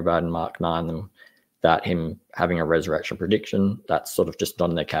talking here about in Mark 9, that him having a resurrection prediction, that's sort of just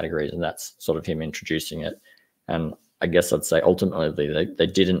on their categories, and that's sort of him introducing it. And I guess I'd say ultimately they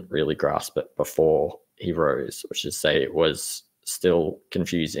didn't really grasp it before he rose, which is say it was still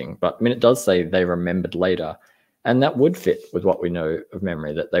confusing. But I mean, it does say they remembered later, and that would fit with what we know of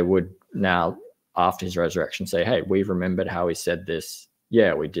memory, that they would now, after his resurrection, say, hey, we remembered how he said this.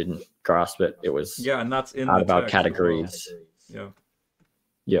 Yeah, we didn't grasp it. It was and that's in out the of our text categories. well.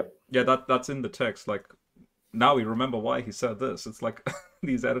 Yeah. That's in the text. Like, now we remember why he said this. It's like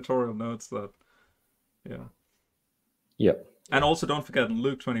these editorial notes that, Yep. And also, don't forget, in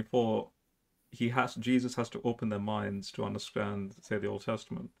Luke 24, Jesus has to open their minds to understand, say, the Old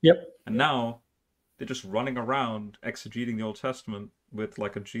Testament. Yep. And now they're just running around exegeting the Old Testament with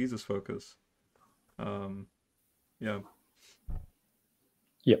like a Jesus focus. Yep.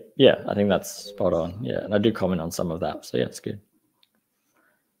 Yeah, I think that's spot on. Yeah, and I do comment on some of that. So yeah, it's good.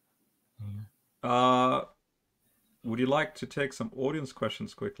 Would you like to take some audience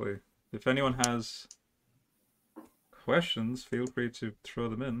questions quickly? If anyone has questions, feel free to throw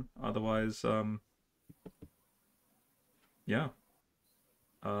them in. Otherwise, I'd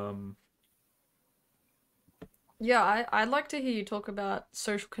like to hear you talk about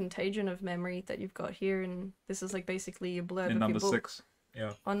social contagion of memory that you've got here, and this is like basically a blurb in of number your book. 6.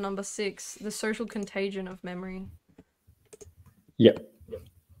 Yeah. On number 6, the social contagion of memory. Yep.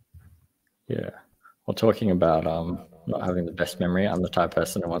 Yeah. Well, talking about not having the best memory, I'm the type of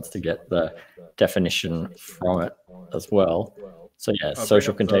person who wants to get the definition from it as well. So yeah,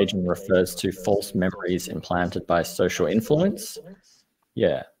 social contagion refers to false memories implanted by social influence.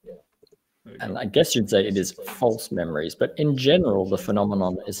 Yeah. And I guess you'd say it is false memories, but in general, the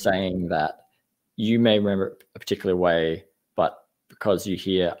phenomenon is saying that you may remember a particular way, but because you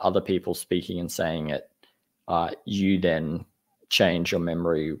hear other people speaking and saying it, you then change your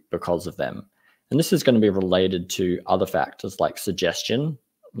memory because of them. And this is going to be related to other factors like suggestion.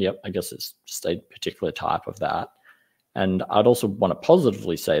 Yep, I guess it's just a particular type of that. And I'd also want to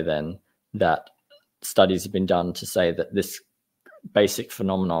positively say then that studies have been done to say that this basic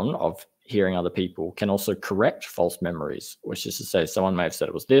phenomenon of hearing other people can also correct false memories, which is to say someone may have said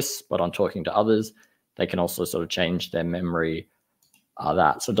it was this, but on talking to others, they can also sort of change their memory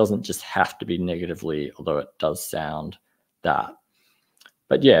that. So it doesn't just have to be negatively, although it does sound that.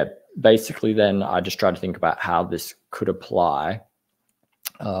 But yeah, basically then I just try to think about how this could apply.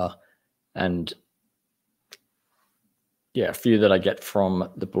 And yeah, a few that I get from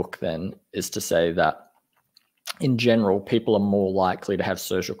the book then is to say that in general, people are more likely to have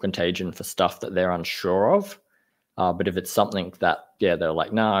social contagion for stuff that they're unsure of. But if it's something that, they're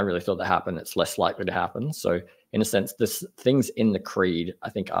like, no, I really thought that happened, it's less likely to happen. So in a sense, things in the creed, I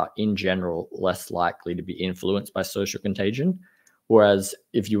think, are in general less likely to be influenced by social contagion. Whereas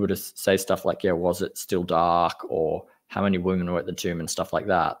if you were to say stuff like, was it still dark, or how many women were at the tomb and stuff like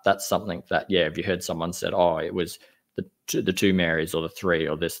that. That's something that, yeah, if you heard someone said, oh, it was the two Marys or the three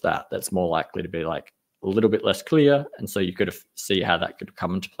or this, that's more likely to be like a little bit less clear. And so you could see how that could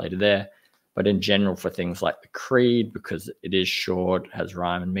come into play to there. But in general, for things like the creed, because it is short, has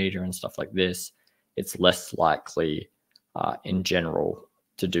rhyme and meter and stuff like this, it's less likely in general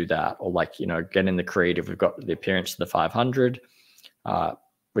to do that. Or like, you know, again, in the creed, if we've got the appearance of the 500,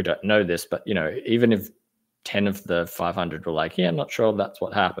 we don't know this, but, you know, even if 10 of the 500 were like, yeah, I'm not sure that's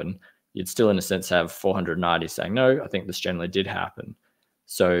what happened, you'd still, in a sense, have 490 saying, no, I think this generally did happen.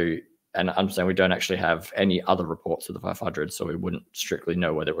 So, and I'm saying we don't actually have any other reports of the 500, so we wouldn't strictly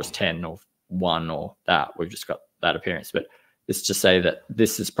know whether it was 10 or 1 or that. We've just got that appearance. But it's to say that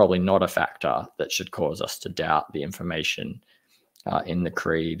this is probably not a factor that should cause us to doubt the information in the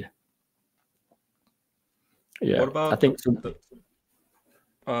creed. Yeah, What about I think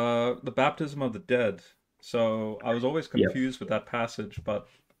the baptism of the dead? So I was always confused with that passage, but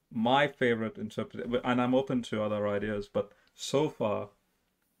my favorite interpretation, and I'm open to other ideas, but so far,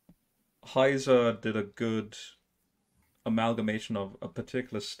 Heiser did a good amalgamation of a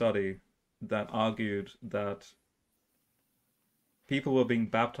particular study that argued that people were being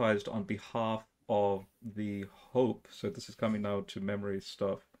baptized on behalf of the hope. So this is coming now to memory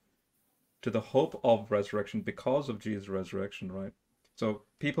stuff, to the hope of resurrection because of Jesus' resurrection, right? So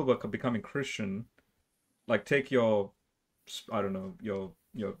people were becoming Christian. Like, take your, I don't know, your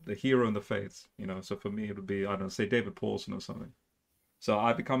the hero in the faith, you know. So for me, it would be, I don't know, say David Paulson or something. So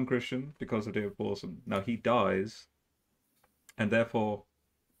I become Christian because of David Paulson. Now he dies, and therefore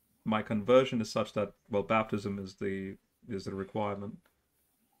my conversion is such that, well, baptism is the requirement,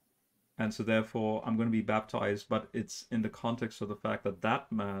 and so therefore I'm going to be baptized. But it's in the context of the fact that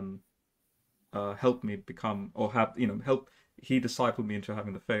that man helped me become, or have, you know, he discipled me into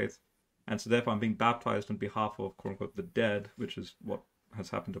having the faith. And so therefore I'm being baptized on behalf of, quote unquote, the dead, which is what has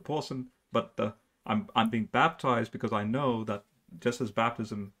happened to Pawson. But I'm being baptized because I know that just as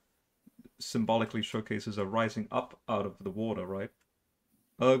baptism symbolically showcases a rising up out of the water, right?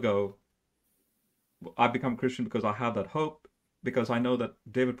 Ergo, I become Christian because I have that hope, because I know that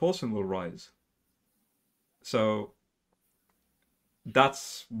David Pawson will rise. So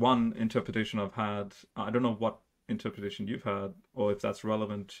that's one interpretation I've had. I don't know what interpretation you've had, or if that's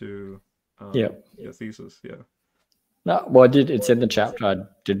relevant to your thesis. Yeah. No, well, it's in the chapter. I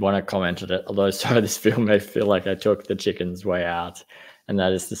did want to comment on it, although sorry, this film may feel like I took the chicken's way out. And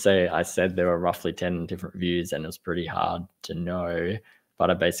that is to say, I said there were roughly 10 different views and it was pretty hard to know.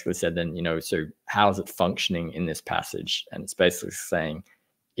 But I basically said then, you know, so how is it functioning in this passage? And it's basically saying,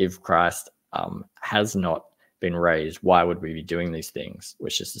 if Christ has not been raised, why would we be doing these things?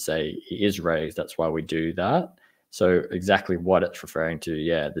 Which is to say, he is raised. That's why we do that. So exactly what it's referring to,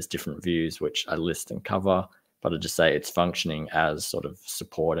 yeah, there's different views, which I list and cover, but I just say it's functioning as sort of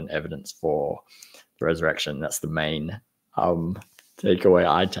support and evidence for the resurrection. That's the main takeaway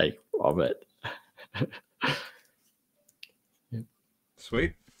I take of it.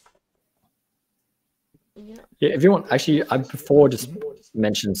 Sweet. Yeah. Yeah, if you want, actually, I before just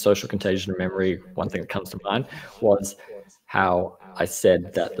mentioned social contagion of memory, one thing that comes to mind was how I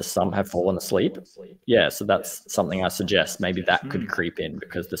said that the some have fallen asleep. Yeah, so that's something I suggest. Maybe that could creep in,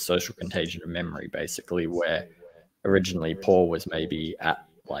 because the social contagion of memory, basically, where originally Paul was maybe at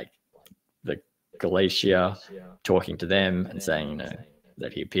like the Galatia, talking to them and saying, you know,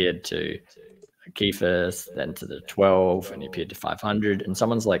 that he appeared to Cephas, then to the 12, and he appeared to 500. And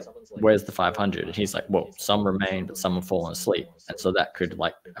someone's like, where's the 500? And he's like, well, some remain, but some have fallen asleep. And so that could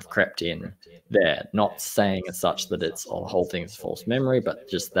like have crept in there, not saying as such that it's all the whole thing is false memory, but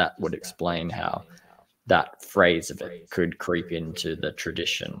just that would explain how that phrase of it could creep into the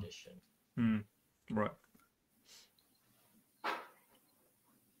tradition. Right.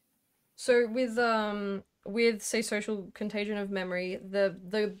 So with say social contagion of memory,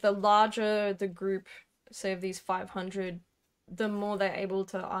 the larger the group, say of these 500, the more they're able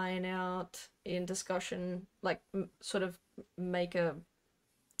to iron out in discussion, like sort of make a,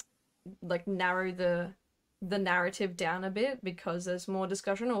 like narrow the narrative down a bit because there's more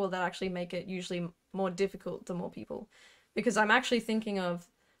discussion, or will that actually make it usually more difficult the more people? Because I'm actually thinking of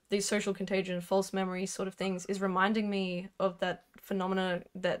these social contagion, false memory sort of things is reminding me of that phenomena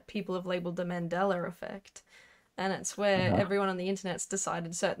that people have labeled the Mandela effect. And it's where everyone on the internet's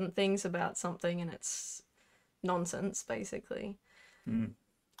decided certain things about something and it's nonsense, basically.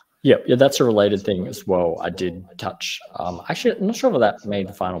 Yeah, that's a related thing as well. I did touch, actually, I'm not sure whether that made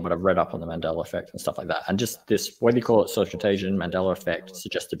the final, but I've read up on the Mandela effect and stuff like that. And just this, whether you call it social contagion, Mandela effect,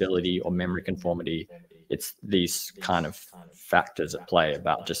 suggestibility, or memory conformity, it's these kind of factors at play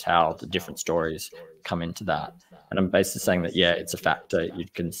about just how the different stories come into that. And I'm basically saying that, yeah, it's a factor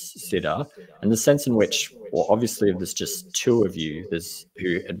you'd consider. And the sense in which, well, obviously, if there's just two of you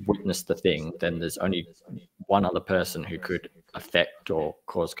who had witnessed the thing, then there's only one other person who could affect or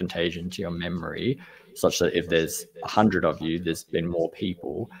cause contagion to your memory, such that if there's 100 of you, there's been more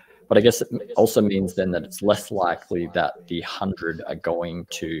people. But I guess it also means then that it's less likely that the 100 are going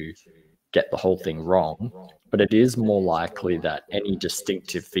to get the whole thing wrong, but it is more likely that any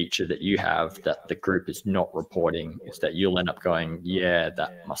distinctive feature that you have that the group is not reporting is that you'll end up going, yeah,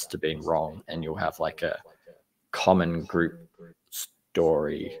 that must have been wrong, and you'll have like a common group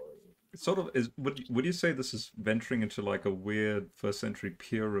story. It sort of is. Would you say this is venturing into like a weird first century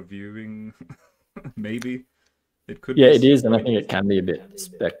peer reviewing? Maybe it could. Yeah, be it is, and I think it can be a bit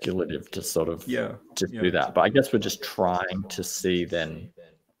speculative to sort of just do that. But I guess we're just trying to see then,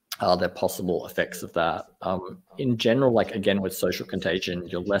 are there possible effects of that? In general, like again with social contagion,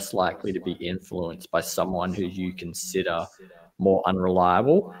 you're less likely to be influenced by someone who you consider more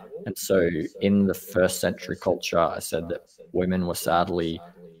unreliable. And so in the first century culture, I said that women were sadly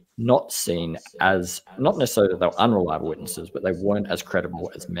not seen as, not necessarily that they were unreliable witnesses, but they weren't as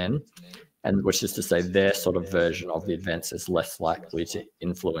credible as men. And which is to say their sort of version of the events is less likely to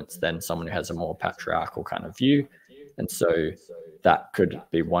influence than someone who has a more patriarchal kind of view. And so that could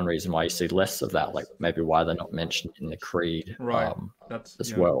be one reason why you see less of that, like maybe why they're not mentioned in the creed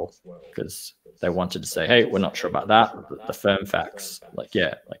as well, because they wanted to say, hey, we're not sure about that. The firm facts,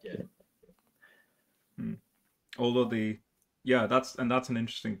 Although that's an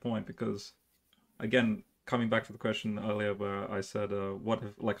interesting point, because again, coming back to the question earlier where I said, what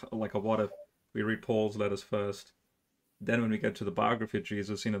if what if we read Paul's letters first, then when we get to the biography of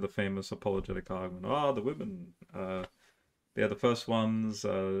Jesus, the famous apologetic argument, the women, they're the first ones,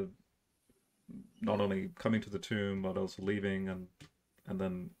 not only coming to the tomb but also leaving and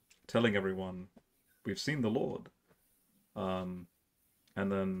then telling everyone we've seen the Lord, and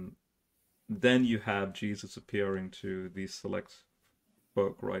then you have Jesus appearing to these select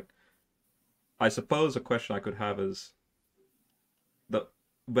folk, right? I suppose a question I could have is that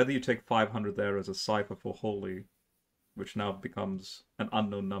whether you take 500 there as a cipher for holy, which now becomes an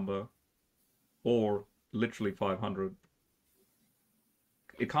unknown number, or literally 500,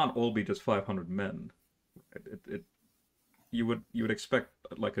 it can't all be just 500 men. You would expect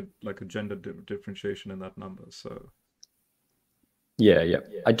like a gender differentiation in that number. So yeah,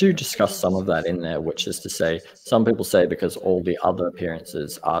 I do discuss some of that in there, which is to say, some people say because all the other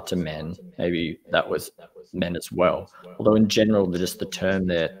appearances are to men, maybe that was men as well. Although in general, just the term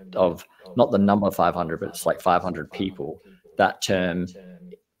there of not the number 500, but it's like 500 people. That term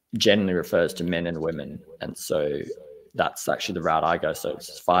generally refers to men and women, and so that's actually the route I go. So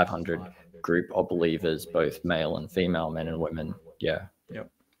it's 500 group of believers, both male and female, men and women. Yeah.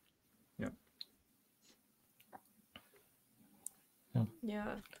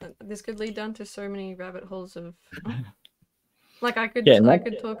 Yeah, this could lead down to so many rabbit holes of like I could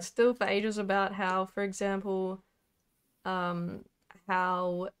talk still for ages about how, for example,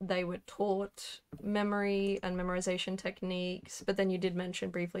 how they were taught memory and memorization techniques, but then you did mention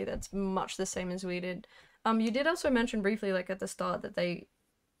briefly that's much the same as we did. You did also mention briefly, like at the start, that they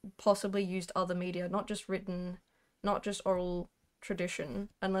possibly used other media, not just written, not just oral tradition,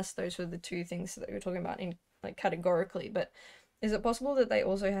 unless those were the two things that we were talking about in like categorically. But is it possible that they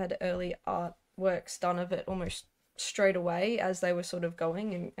also had early artworks done of it almost straight away as they were sort of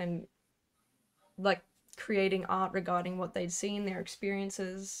going and like creating art regarding what they'd seen, their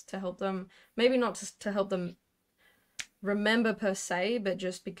experiences, to help them, maybe not just to help them remember per se, but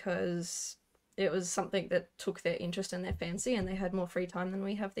just because it was something that took their interest and their fancy and they had more free time than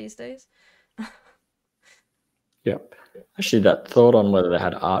we have these days? Yep. Actually, that thought on whether they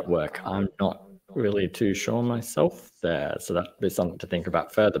had artwork, I'm not really too sure myself there. So that'd be something to think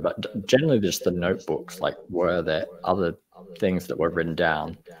about further. But generally just the notebooks, like were there other things that were written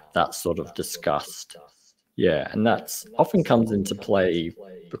down that sort of discussed? Yeah, and that's often comes into play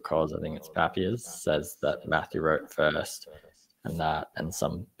because I think it's Papias says that Matthew wrote first, and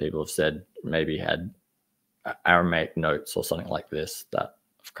some people have said maybe had Aramaic notes or something like this that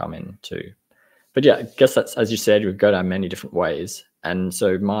have come in too. But yeah, I guess that's, as you said, we go down many different ways. And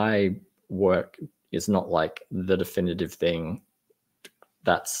so my work is not like the definitive thing.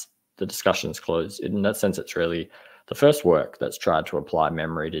 That's the discussion's closed. In that sense, it's really the first work that's tried to apply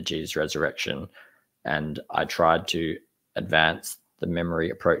memory to Jesus' resurrection. And I tried to advance the memory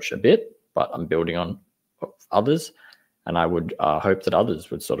approach a bit, but I'm building on others. And I would hope that others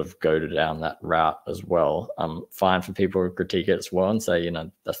would sort of go down that route as well. Fine for people to critique it as well and say,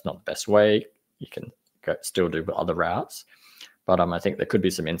 that's not the best way. You can still do other routes. But I think there could be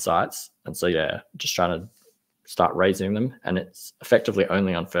some insights. And so, yeah, just trying to start raising them. And it's effectively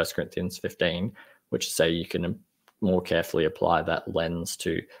only on 1 Corinthians 15, which is say you can more carefully apply that lens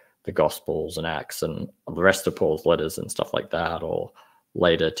to the Gospels and Acts and the rest of Paul's letters and stuff like that, or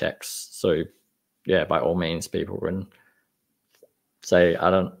later texts. So, yeah, by all means, people can say I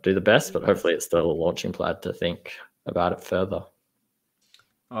don't do the best, but hopefully it's still a launching pad to think about it further.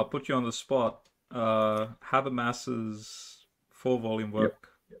 I'll put you on the spot. Habermas's 4-volume work,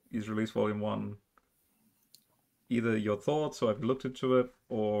 he's released volume 1. Either your thoughts, or have you looked into it,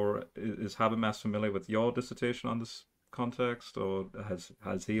 or is Habermas familiar with your dissertation on this context, or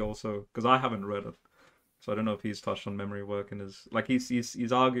has he also? Because I haven't read it, so I don't know if he's touched on memory work in his. Like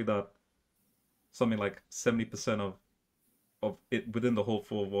he's argued that something like 70% of it within the whole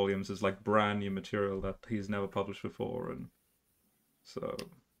 4 volumes is like brand new material that he's never published before, and so.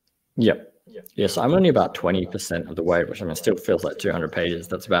 Yes, I'm only about 20% of the way, which still feels like 200 pages.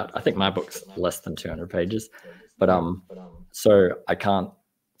 That's about, I think my book's less than 200 pages, but so I can't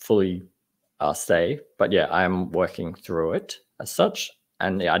fully say, but yeah, I'm working through it as such.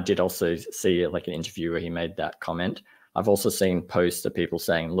 And yeah, I did also see like an interview where he made that comment. I've also seen posts of people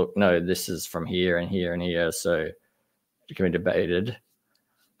saying, look, no, this is from here and here and here, so it can be debated.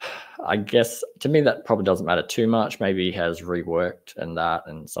 I guess to me that probably doesn't matter too much. Maybe he has reworked and that,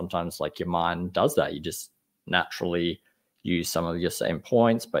 and sometimes like your mind does that. You just naturally use some of your same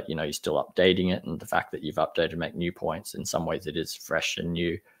points, but you're still updating it, and the fact that you've updated make new points, in some ways it is fresh and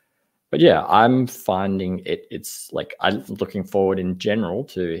new. But yeah, I'm finding it's like I'm looking forward in general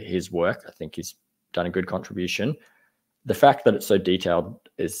to his work. I think he's done a good contribution. The fact that it's so detailed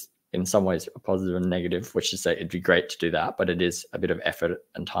is in some ways a positive and negative, which is say it'd be great to do that, but it is a bit of effort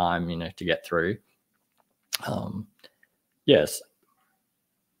and time, to get through. Yes.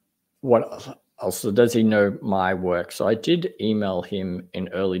 What also, does he know my work? So I did email him in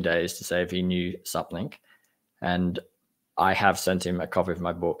early days to say if he knew something, and I have sent him a copy of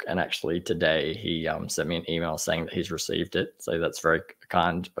my book. And actually today he sent me an email saying that he's received it. So that's very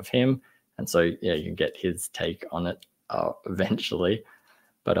kind of him. And so, yeah, you can get his take on it eventually.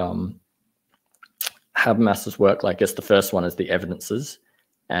 But Habermas's work, I guess the first one is the evidences.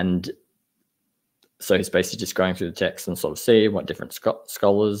 And so he's basically just going through the text and sort of see what different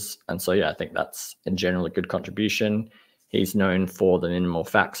scholars. And so, yeah, I think that's in general a good contribution. He's known for the minimal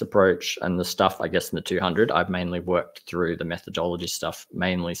facts approach, and the stuff, I guess, in the 200, I've mainly worked through the methodology stuff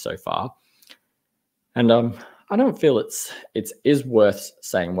mainly so far. And I don't feel it is worth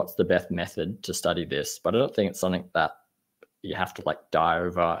saying what's the best method to study this, but I don't think it's something that you have to like die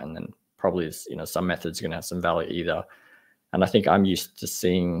over, and then probably is, some methods are going to have some value either. And I think I'm used to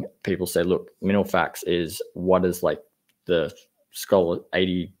seeing people say, look, minimal facts is what is like the scholar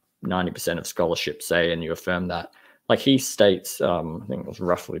 80-90% of scholarship say, and you affirm that. Like he states, I think it was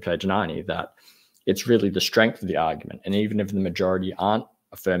roughly page 90, that it's really the strength of the argument. And even if the majority aren't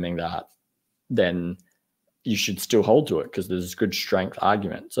affirming that, then you should still hold to it because there's good strength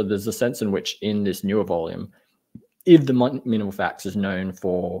argument. So there's a sense in which in this newer volume, if the minimal facts is known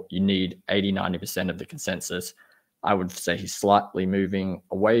for you need 80-90% of the consensus, I would say he's slightly moving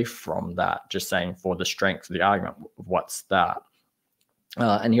away from that, just saying for the strength of the argument, what's that?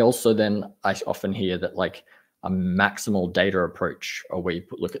 And he also then, I often hear that like a maximal data approach, or where you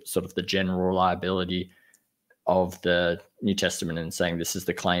look at sort of the general reliability of the New Testament and saying this is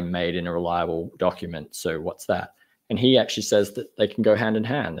the claim made in a reliable document. So what's that? And he actually says that they can go hand in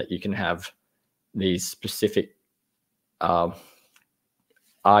hand, that you can have these specific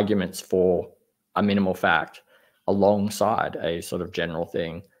arguments for a minimal fact alongside a sort of general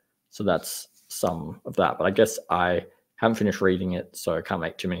thing. So that's some of that. But I guess I haven't finished reading it, so I can't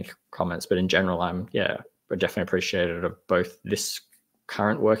make too many comments. But in general, I'm definitely appreciative of both this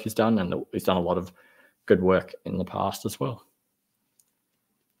current work he's done, and he's done a lot of good work in the past as well.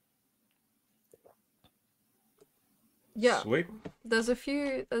 Yeah. Sweet. There's a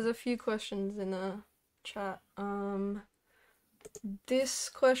few questions in the chat. This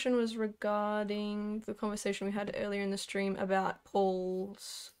question was regarding the conversation we had earlier in the stream about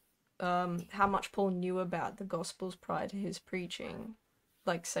Paul's how much Paul knew about the Gospels prior to his preaching,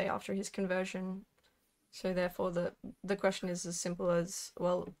 like say after his conversion. So therefore the question is as simple as,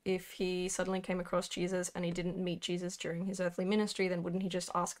 well, if he suddenly came across Jesus and he didn't meet Jesus during his earthly ministry, then wouldn't he just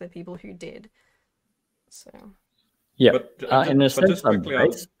ask the people who did? So yeah, but in a sense, just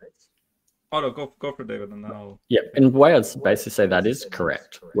quickly, Oh no, go for David, and then I'll. Yeah, in a way, I'd basically say that is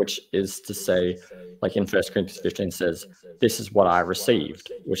correct, which is to say, like in 1 Corinthians 15 says, this is what I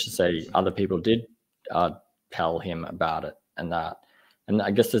received, which is to say other people did tell him about it and that. And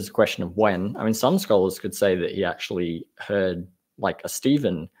I guess there's a question of when. I mean, some scholars could say that he actually heard like a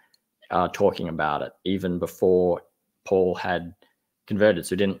Stephen talking about it even before Paul had converted.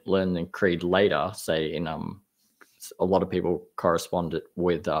 So he didn't learn the creed later, say in a lot of people correspond it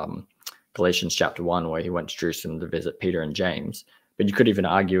with Galatians chapter 1, where he went to Jerusalem to visit Peter and James. But you could even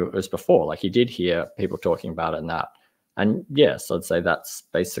argue it was before. Like he did hear people talking about it and that. And yes, I'd say that's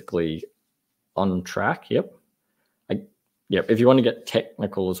basically on track. Yep. Yep. If you want to get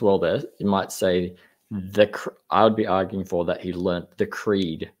technical as well there, you might say I would be arguing for that he learnt the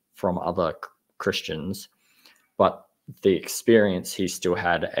creed from other Christians, but the experience, he still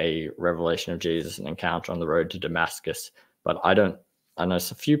had a revelation of Jesus, an encounter on the road to Damascus. But I know a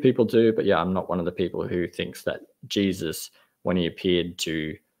few people do, but yeah, I'm not one of the people who thinks that Jesus, when he appeared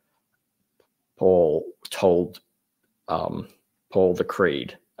to Paul, told Paul the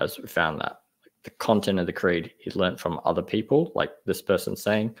creed, as we found that. The content of the creed he learned from other people, like this person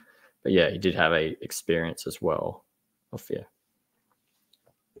saying. But yeah, he did have a experience as well of fear.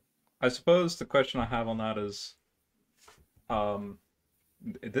 I suppose the question I have on that is,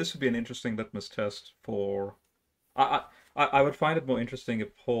 this would be an interesting litmus test for. I would find it more interesting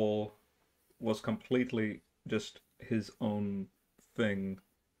if Paul was completely just his own thing.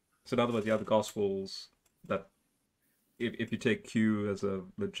 So in other words, you have the Gospels that, if you take Q as a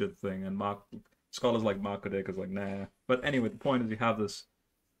legit thing, and scholars like Mark Graieg is like, nah. But anyway, the point is you have this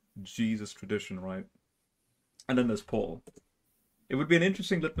Jesus tradition, right? And then there's Paul. It would be an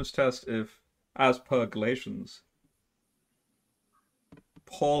interesting litmus test if, as per Galatians,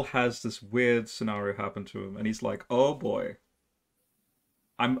 Paul has this weird scenario happen to him, and he's like, oh boy,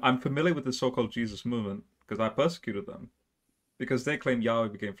 I'm familiar with the so-called Jesus movement because I persecuted them, because they claim Yahweh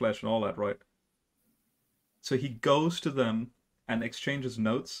became flesh and all that, right? So he goes to them and exchanges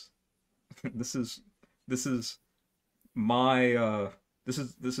notes. This is my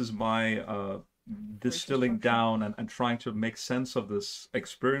distilling down and trying to make sense of this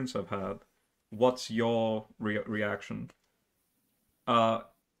experience I've had. What's your reaction? I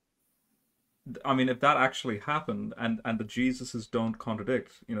mean, if that actually happened, and the Jesuses don't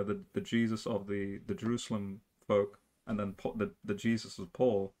contradict, you know, the Jesus of the Jerusalem folk, and then the Jesus of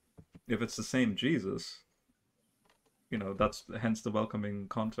Paul, if it's the same Jesus, you know, that's hence the welcoming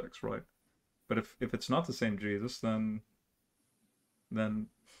context, right? But if it's not the same Jesus, then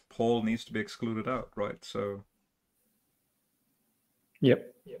Paul needs to be excluded out, right? So.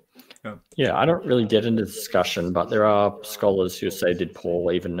 Yep. Yeah, I don't really get into discussion, but there are scholars who say, did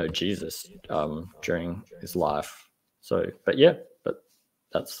Paul even know Jesus during his life? So, but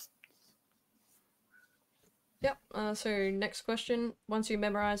that's. Yep. So next question. Once you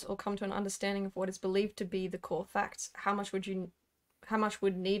memorize or come to an understanding of what is believed to be the core facts, how much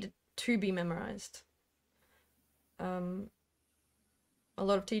would need to be memorized? A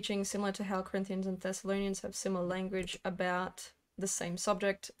lot of teaching, similar to how Corinthians and Thessalonians have similar language about the same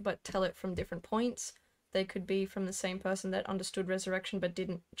subject, but tell it from different points. They could be from the same person that understood resurrection, but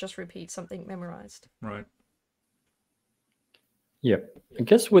didn't just repeat something memorized. Right. Yep. I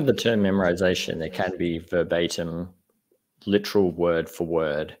guess with the term memorization, there can be verbatim, literal word for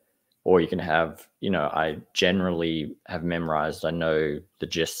word, or you can have, you know, I generally have memorized, I know the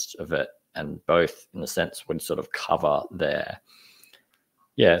gist of it, and both in a sense would sort of cover there.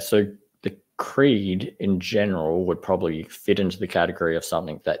 Yeah, so the creed in general would probably fit into the category of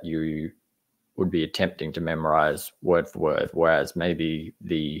something that you would be attempting to memorize word for word, whereas maybe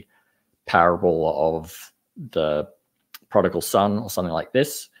the parable of the prodigal son or something like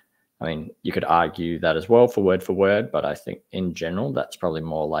this, I mean, you could argue that as well for word, but I think in general, that's probably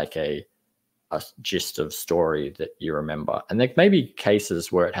more like a gist of story that you remember. And there may be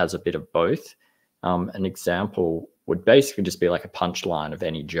cases where it has a bit of both. An example would basically just be like a punchline of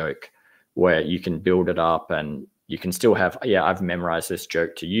any joke, where you can build it up and you can still have, yeah, I've memorized this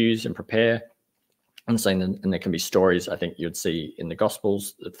joke to use and prepare. And there can be stories I think you'd see in the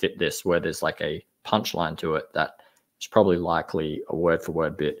Gospels that fit this, where there's like a punchline to it that is probably likely a word for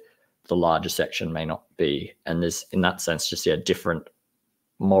word bit. The larger section may not be. And there's, in that sense, just different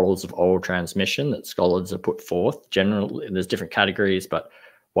models of oral transmission that scholars have put forth. Generally, there's different categories, but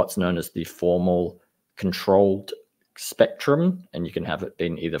what's known as the formal controlled spectrum, and you can have it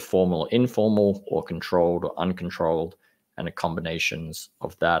being either formal or informal, or controlled or uncontrolled, and the combinations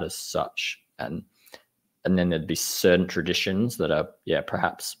of that as such. And then there'd be certain traditions that are,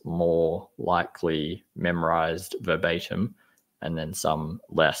 perhaps more likely memorized verbatim, and then some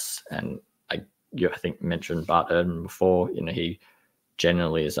less. And you, I think, mentioned Bart Ehrman before, you know, he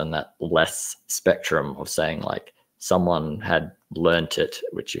generally is on that less spectrum of saying like someone had learnt it,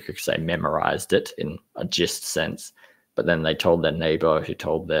 which you could say memorized it in a gist sense, but then they told their neighbor, who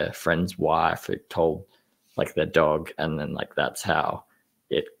told their friend's wife, who told like their dog, and then like that's how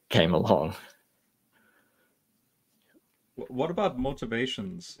it came along. What about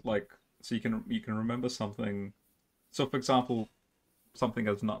motivations? Like, so you can remember something. So, for example, something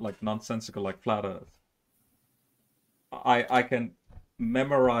that's not like nonsensical, like flat Earth. I can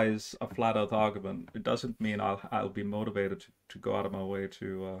memorize a flat Earth argument. It doesn't mean I'll be motivated to go out of my way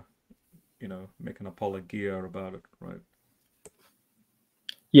to you know, make an apologia about it, right?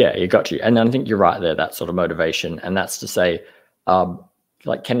 Yeah, you got you. And I think you're right there, that sort of motivation. And that's to say,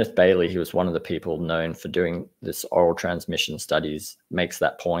 like Kenneth Bailey, he was one of the people known for doing this oral transmission studies, makes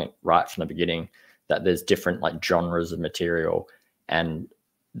that point right from the beginning, that there's different like genres of material, and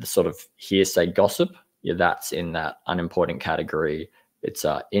the sort of hearsay gossip, yeah, that's in that unimportant category. It's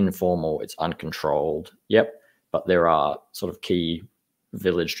informal, it's uncontrolled. Yep. But there are sort of key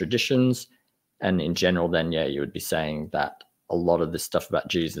village traditions. And in general, then, yeah, you would be saying that a lot of this stuff about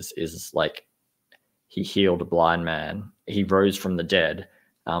Jesus is like he healed a blind man, he rose from the dead,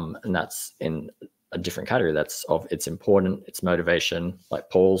 and that's in a different category. That's of it's important, it's motivation. Like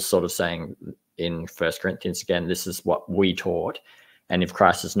Paul's sort of saying in 1 Corinthians again, this is what we taught. And if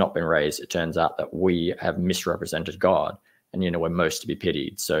Christ has not been raised, it turns out that we have misrepresented God, and, you know, we're most to be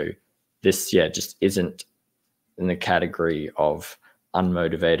pitied. So this, yeah, just isn't in the category of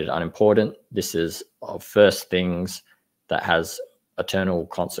unmotivated, unimportant. This is of first things that has eternal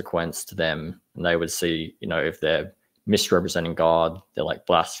consequence to them. And they would see, you know, if they're misrepresenting God, they're like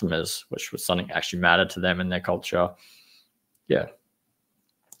blasphemers, which was something that actually mattered to them in their culture. Yeah,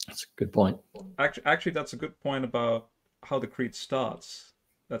 that's a good point. Actually, that's a good point about how the creed starts.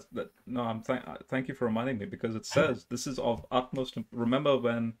 No, thank you for reminding me, because it says this is of utmost. Remember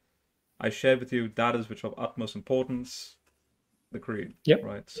when I shared with you that is which of utmost importance, the creed. Yep.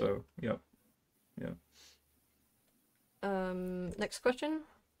 Right. So yeah. Next question.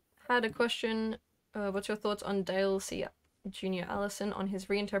 Had a question. What's your thoughts on Dale C. Jr. Allison on his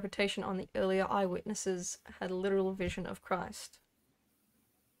reinterpretation on the earlier eyewitnesses had a literal vision of Christ?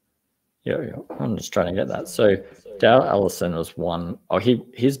 Yeah, I'm just trying to get that. So Dale Allison was one. Oh,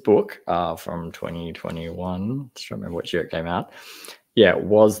 his book from 2021. Just trying to remember which year it came out. Yeah, it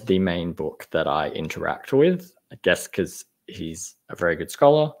was the main book that I interact with. I guess because he's a very good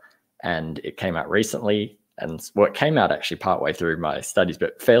scholar, and it came out recently. And well, it came out actually partway through my studies,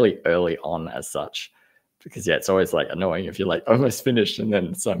 but fairly early on as such. Because yeah, it's always like annoying if you're like almost finished and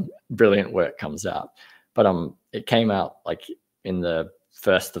then some brilliant work comes out. But it came out like in the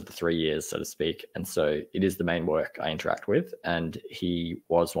first of the 3 years, so to speak. And so it is the main work I interact with. And he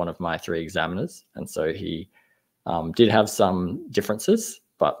was one of my 3 examiners. And so he did have some differences,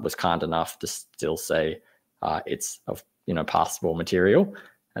 but was kind enough to still say it's of, you know, passable material.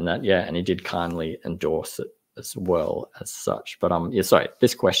 And that, yeah, and he did kindly endorse it as well as such. But yeah, sorry,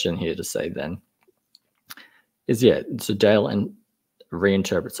 this question here to say then is, yeah, so Dale and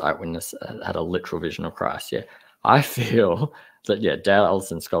reinterprets eyewitness had a literal vision of Christ. Yeah, I feel that, yeah, Dale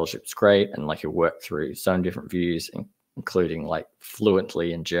Allison's scholarship is great, and like he worked through so many different views, including like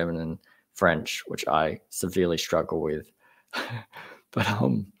fluently in German and French, which I severely struggle with. But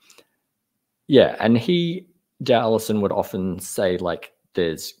yeah, and Dale Allison would often say like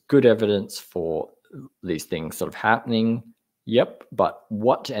there's good evidence for these things sort of happening. Yep, but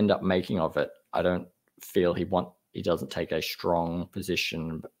what to end up making of it, I don't feel he doesn't take a strong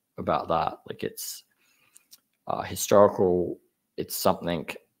position about that. Like it's historical. It's something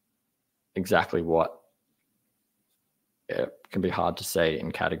exactly what it can be hard to say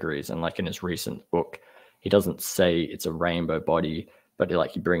in categories. And like in his recent book, he doesn't say it's a rainbow body, but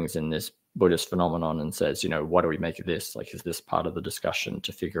he brings in this Buddhist phenomenon and says, you know, what do we make of this? Like, is this part of the discussion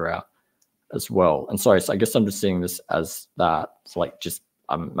to figure out as well? And sorry, so I guess I'm just seeing this as that. It's like just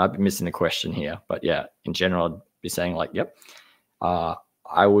I might be missing a question here, but yeah, in general, I'd be saying like, yep.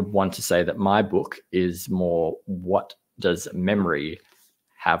 I would want to say that my book is more what does memory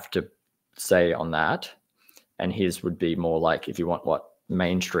have to say on that, and his would be more like if you want what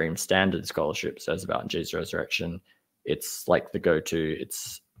mainstream standard scholarship says about Jesus' resurrection, it's like the go-to.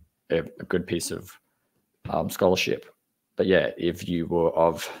 It's a good piece of scholarship. But yeah, if you were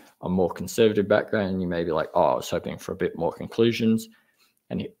of a more conservative background, you may be like, oh, I was hoping for a bit more conclusions.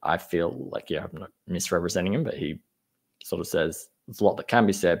 And I feel like, yeah, I'm not misrepresenting him, but he sort of says there's a lot that can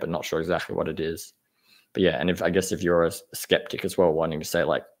be said, but not sure exactly what it is. But yeah, and if you're a skeptic as well, wanting to say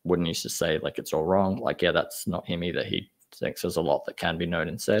like, wouldn't he just say like it's all wrong? Like, yeah, that's not him either. He thinks there's a lot that can be known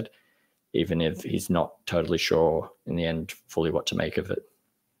and said. even if he's not totally sure in the end fully what to make of it.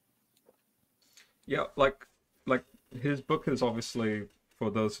 Yeah, like his book is obviously, for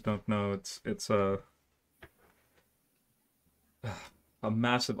those who don't know, it's a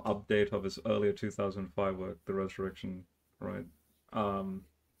massive update of his earlier 2005 work, The Resurrection, right?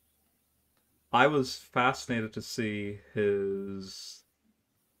 I was fascinated to see his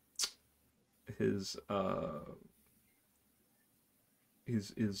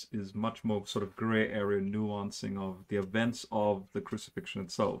much more sort of gray area nuancing of the events of the crucifixion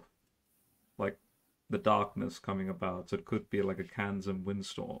itself, like the darkness coming about. So it could be like a Kansan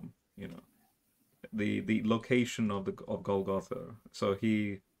windstorm, you know, the location of Golgotha. So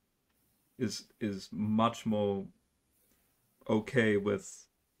he is much more okay with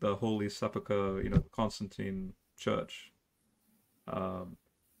the Holy Sepulchre, you know, Constantine Church,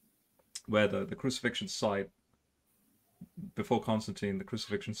 where the crucifixion site, before Constantine, the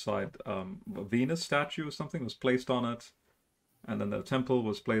crucifixion site, a Venus statue or something was placed on it, and then the temple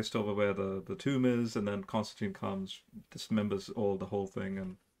was placed over where the tomb is, and then Constantine comes, dismembers the whole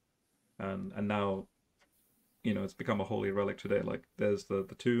thing, and now, you know, it's become a holy relic today. Like there's the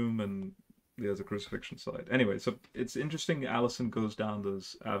tomb and there's a crucifixion site. Anyway, so it's interesting. Allison goes down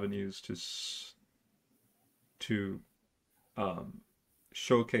those avenues to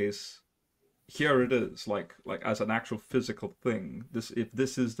showcase. Here it is, like as an actual physical thing. If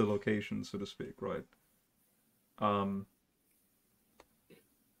this is the location, so to speak, right?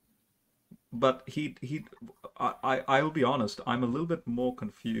 But I'll be honest, I'm a little bit more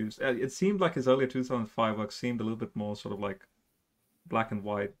confused. It seemed like his earlier 2005 work seemed a little bit more sort of like black and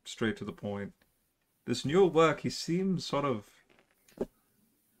white, straight to the point. This newer work, he seems sort of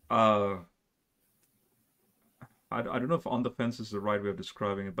I don't know if on the fence is the right way of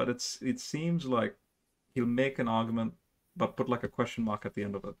describing it, but it seems like he'll make an argument but put like a question mark at the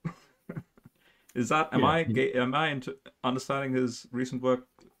end of it. Is that am I into understanding his recent work?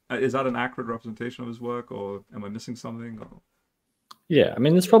 Is that an accurate representation of his work, or am I missing something? Or... Yeah, I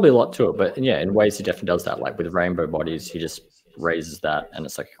mean, there's probably a lot to it, but yeah, in ways he definitely does that. Like with rainbow bodies, he just raises that, and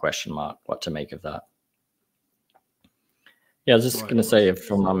it's like a question mark, what to make of that. Yeah, I was just going to say,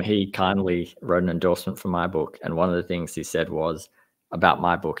 from he kindly wrote an endorsement for my book, and one of the things he said was about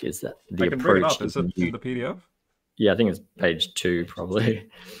my book is that the approach is it in the PDF? Yeah, I think it's page 2 probably.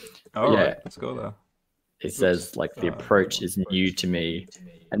 All right, let's go there. It says like the approach is new to me,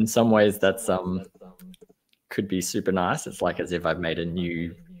 and in some ways that's could be super nice. It's like as if I've made a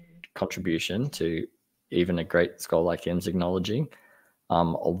new contribution to even a great scholar like him's acknowledging,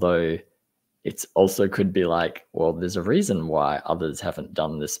 although it's also could be like, well, there's a reason why others haven't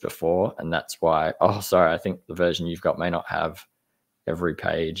done this before, and that's why, oh, sorry, I think the version you've got may not have every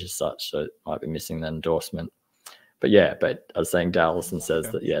page as such, so it might be missing the endorsement. But yeah, but I was saying Dallison says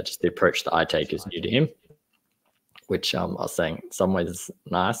that, yeah, just the approach that I take is new to him, which I was saying in some ways is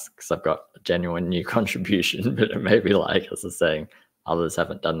nice because I've got a genuine new contribution, but it may be like, as I was saying, others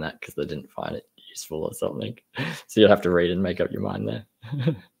haven't done that because they didn't find it useful or something. So you'll have to read and make up your mind there.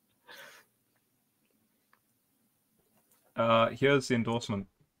 Here's the endorsement.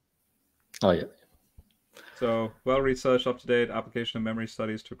 Oh, yeah. So, well-researched, up-to-date application of memory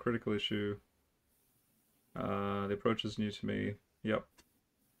studies to a critical issue. The approach is new to me. Yep.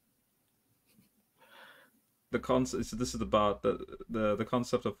 This is about the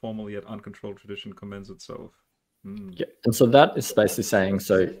concept of formal yet uncontrolled tradition commends itself. Yeah, and so that is basically saying,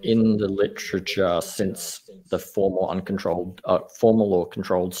 so in the literature, since the formal or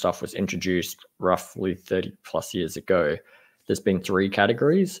controlled stuff was introduced roughly 30 plus years ago, there's been 3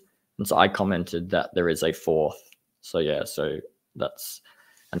 categories. And so I commented that there is a 4th. So yeah, so that's,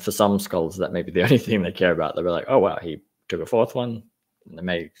 and for some scholars, that may be the only thing they care about. They'll be like, oh, wow, he took a 4th one. And they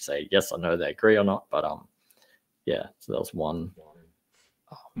may say yes or no, they agree or not. But yeah, so that was one.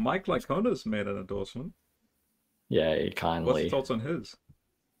 Mike Lycona's made an endorsement. Yeah, he kindly. What's your thoughts on his?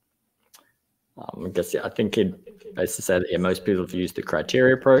 I guess I think he'd basically say that most people have used the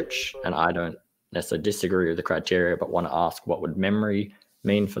criteria approach, and I don't necessarily disagree with the criteria, but want to ask what would memory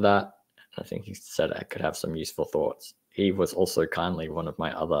mean for that. I think he said I could have some useful thoughts. He was also kindly one of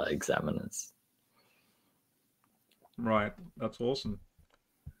my other examiners. Right, that's awesome.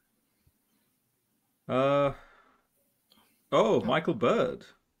 Michael Bird.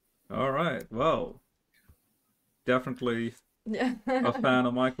 All right, well. Definitely a fan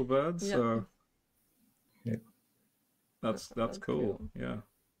of Michael Bird, so yeah. That's cool. Yeah.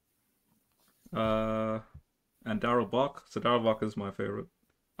 And Darrell Bock. So Darrell Bock is my favorite.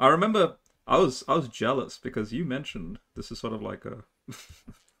 I remember I was jealous because you mentioned this is sort of like a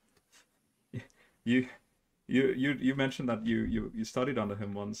you You mentioned that you studied under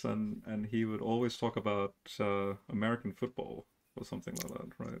him once, and he would always talk about American football or something like that,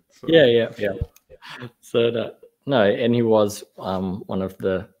 right? So Yeah. So no, and he was one of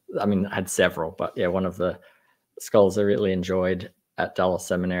the. I mean, I had several, but yeah, one of the scholars I really enjoyed at Dallas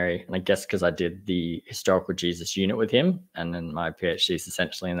Seminary, and I guess because I did the historical Jesus unit with him, and then my PhD is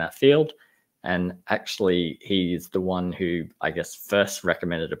essentially in that field. And actually, he's the one who I guess first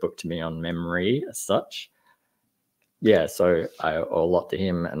recommended a book to me on memory as such. Yeah, so I owe a lot to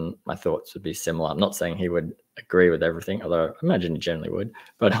him, and my thoughts would be similar. I'm not saying he would agree with everything, although I imagine he generally would.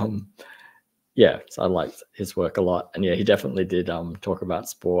 But yeah, so I liked his work a lot, and yeah, he definitely did talk about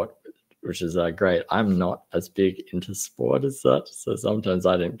sport, which is great. I'm not as big into sport as such, so sometimes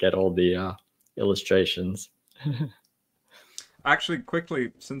I didn't get all the illustrations. actually,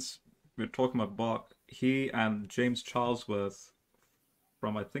 quickly, since we're talking about Bach, he and James Charlesworth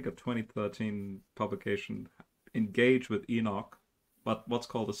from I think a 2013 publication engage with Enoch, but what's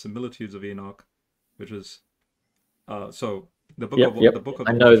called the similitudes of Enoch, which is so the book of Yep. the book of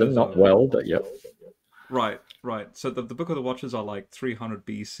I the know them Watchers not are, well, but yep. right. So the book of the Watchers are like 300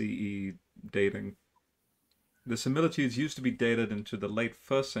 BCE dating. The similitudes used to be dated into the late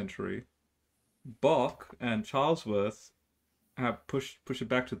first century. Bach and Charlesworth have push it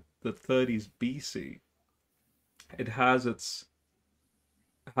back to the 30s BC. It has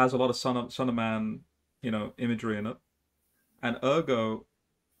a lot of Son of Man, imagery in it, and ergo,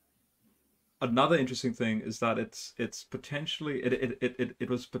 another interesting thing is that it's potentially it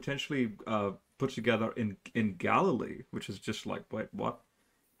was potentially put together in Galilee, which is just like, wait, what?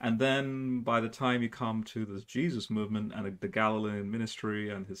 And then by the time you come to the Jesus movement and the Galilean ministry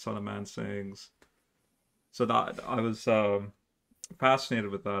and his Son of Man sayings, so that I was fascinated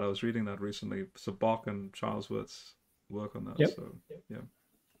with that. I was reading that recently. So Bach and Charlesworth's work on that. Yep. So yeah.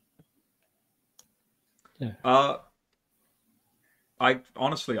 Yeah. I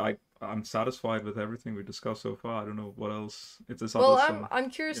honestly, I'm satisfied with everything we discussed so far. I don't know what else. If there's Well, others, I'm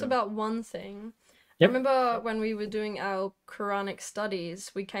curious yeah. about one thing. Yep. I remember when we were doing our Quranic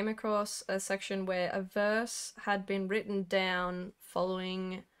studies, we came across a section where a verse had been written down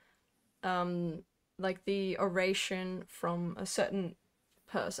following like the oration from a certain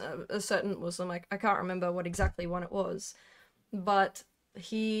person, a certain Muslim. I can't remember what exactly one it was, but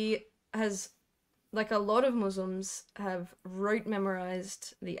he has, like a lot of Muslims have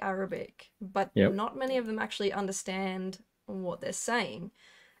memorized the Arabic, but Yep. not many of them actually understand what they're saying.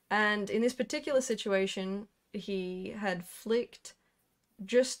 And in this particular situation, he had flicked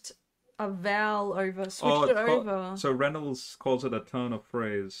just a vowel over, switched it over. So Reynolds calls it a turn of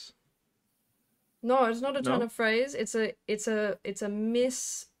phrase. No, it's not a turn No? of phrase. It's a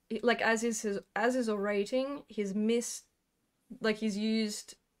miss. Like as is orating, he's missed. Like he's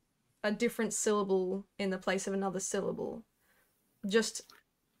used a different syllable in the place of another syllable. Just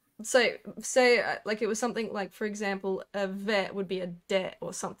say like it was something like, for example, a vet would be a det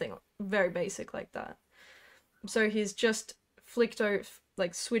or something very basic like that. So he's just flicked over,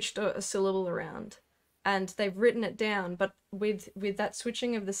 like switched a syllable around, and they've written it down, but with that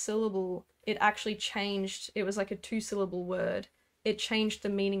switching of the syllable, it actually changed. It was like a 2-syllable word. It changed the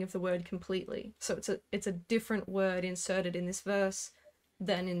meaning of the word completely. So it's a different word inserted in this verse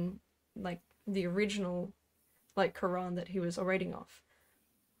than in like the original like Quran that he was orating off.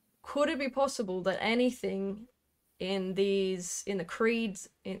 Could it be possible that anything in the creeds,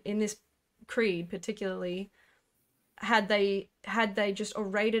 in this creed particularly, had they just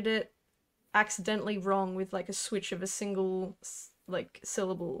orated it accidentally wrong with like a switch of a single like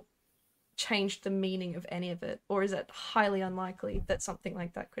syllable, changed the meaning of any of it? Or is it highly unlikely that something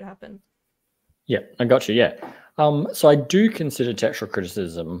like that could happen? Yeah, I got you. Yeah. So I do consider textual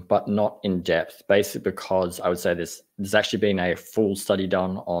criticism, but not in depth, basically because I would say there's actually been a full study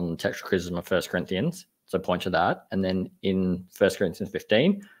done on textual criticism of 1 Corinthians. So point to that. And then in 1 Corinthians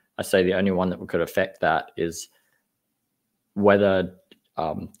 15, I say the only one that could affect that is whether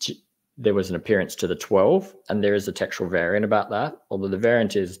there was an appearance to the 12, and there is a textual variant about that, although the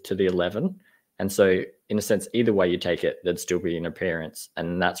variant is to the 11. And so in a sense, either way you take it, there'd still be an appearance.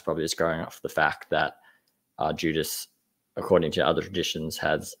 And that's probably just going off the fact that Judas, according to other traditions,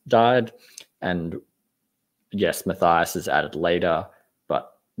 has died. And yes, Matthias is added later.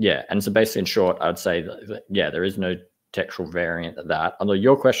 But yeah, and so basically in short, I would say that yeah, there is no textual variant of that. Although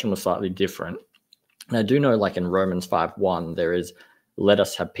your question was slightly different. And I do know like in Romans 5:1, there is, let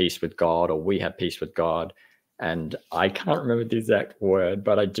us have peace with God, or we have peace with God. And I can't remember the exact word,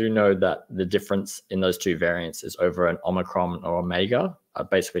 but I do know that the difference in those two variants is over an omicron or omega,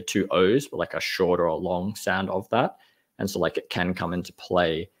 basically 2 O's, but like a short or a long sound of that. And so like it can come into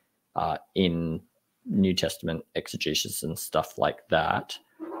play in New Testament exegesis and stuff like that.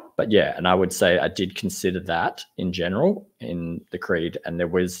 But yeah, and I would say I did consider that in general in the creed, and there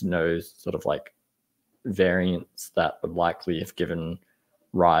was no sort of like variance that would likely have given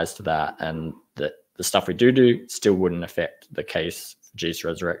rise to that, and that the stuff we do still wouldn't affect the case for Jesus'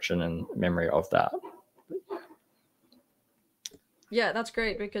 resurrection and memory of that. Yeah, that's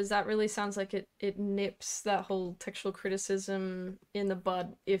great, because that really sounds like it nips that whole textual criticism in the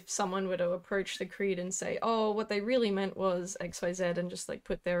bud if someone were to approach the creed and say, oh, what they really meant was XYZ, and just like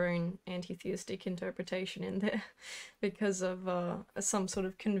put their own anti-theistic interpretation in there because of some sort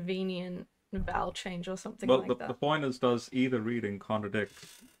of convenient vowel change or something Well, like that. the point is, does either reading contradict,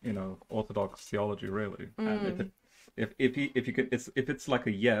 Orthodox theology really? And if it's like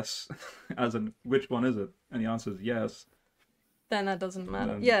a yes, as in which one is it, and the answer is yes, then that doesn't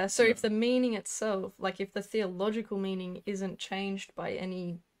matter. Then, yeah, so yeah. if the meaning itself, like if the theological meaning isn't changed by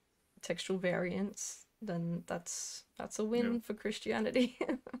any textual variance, then that's a win for Christianity.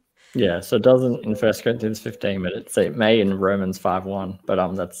 Yeah, so it doesn't in 1 Corinthians 15, but it may in Romans 5:1,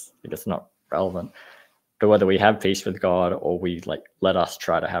 but that's, I guess, not relevant to whether we have peace with God or we like let us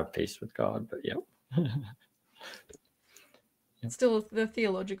try to have peace with God. But yeah. Still, the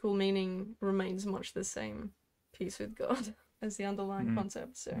theological meaning remains much the same, peace with God, as the underlying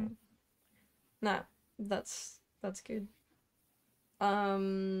concept. So, nah, that's good.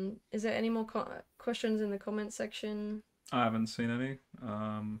 Is there any more questions in the comment section? I haven't seen any.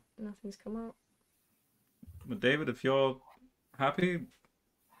 Nothing's come up. But David, if you're happy,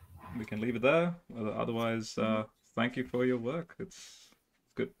 we can leave it there. Otherwise, thank you for your work. It's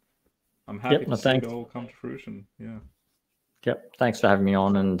good. I'm happy to see it all come to fruition. Yeah. Yep. Thanks for having me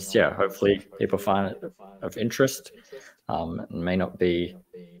on, and yeah, hopefully people find it of interest. It may not be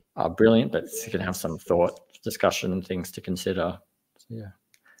brilliant, but you can have some thought, discussion, and things to consider. So, yeah,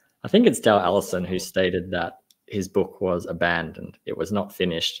 I think it's Dale Allison who stated that his book was abandoned. It was not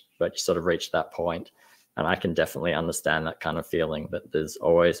finished, but you sort of reached that point. And I can definitely understand that kind of feeling, that there's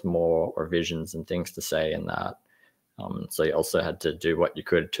always more revisions and things to say in that. So you also had to do what you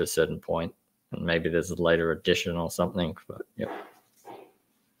could to a certain point, and maybe there's a later edition or something. But yeah.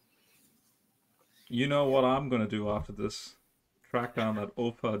 You know what I'm going to do after this? Track down that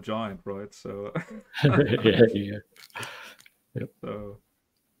Opa giant, right? So yeah. Yep. So,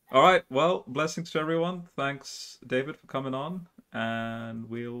 all right. Well, blessings to everyone. Thanks, David, for coming on, and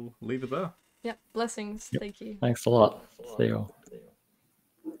we'll leave it there. Yep. Blessings. Thank you. Thanks a lot. See you all.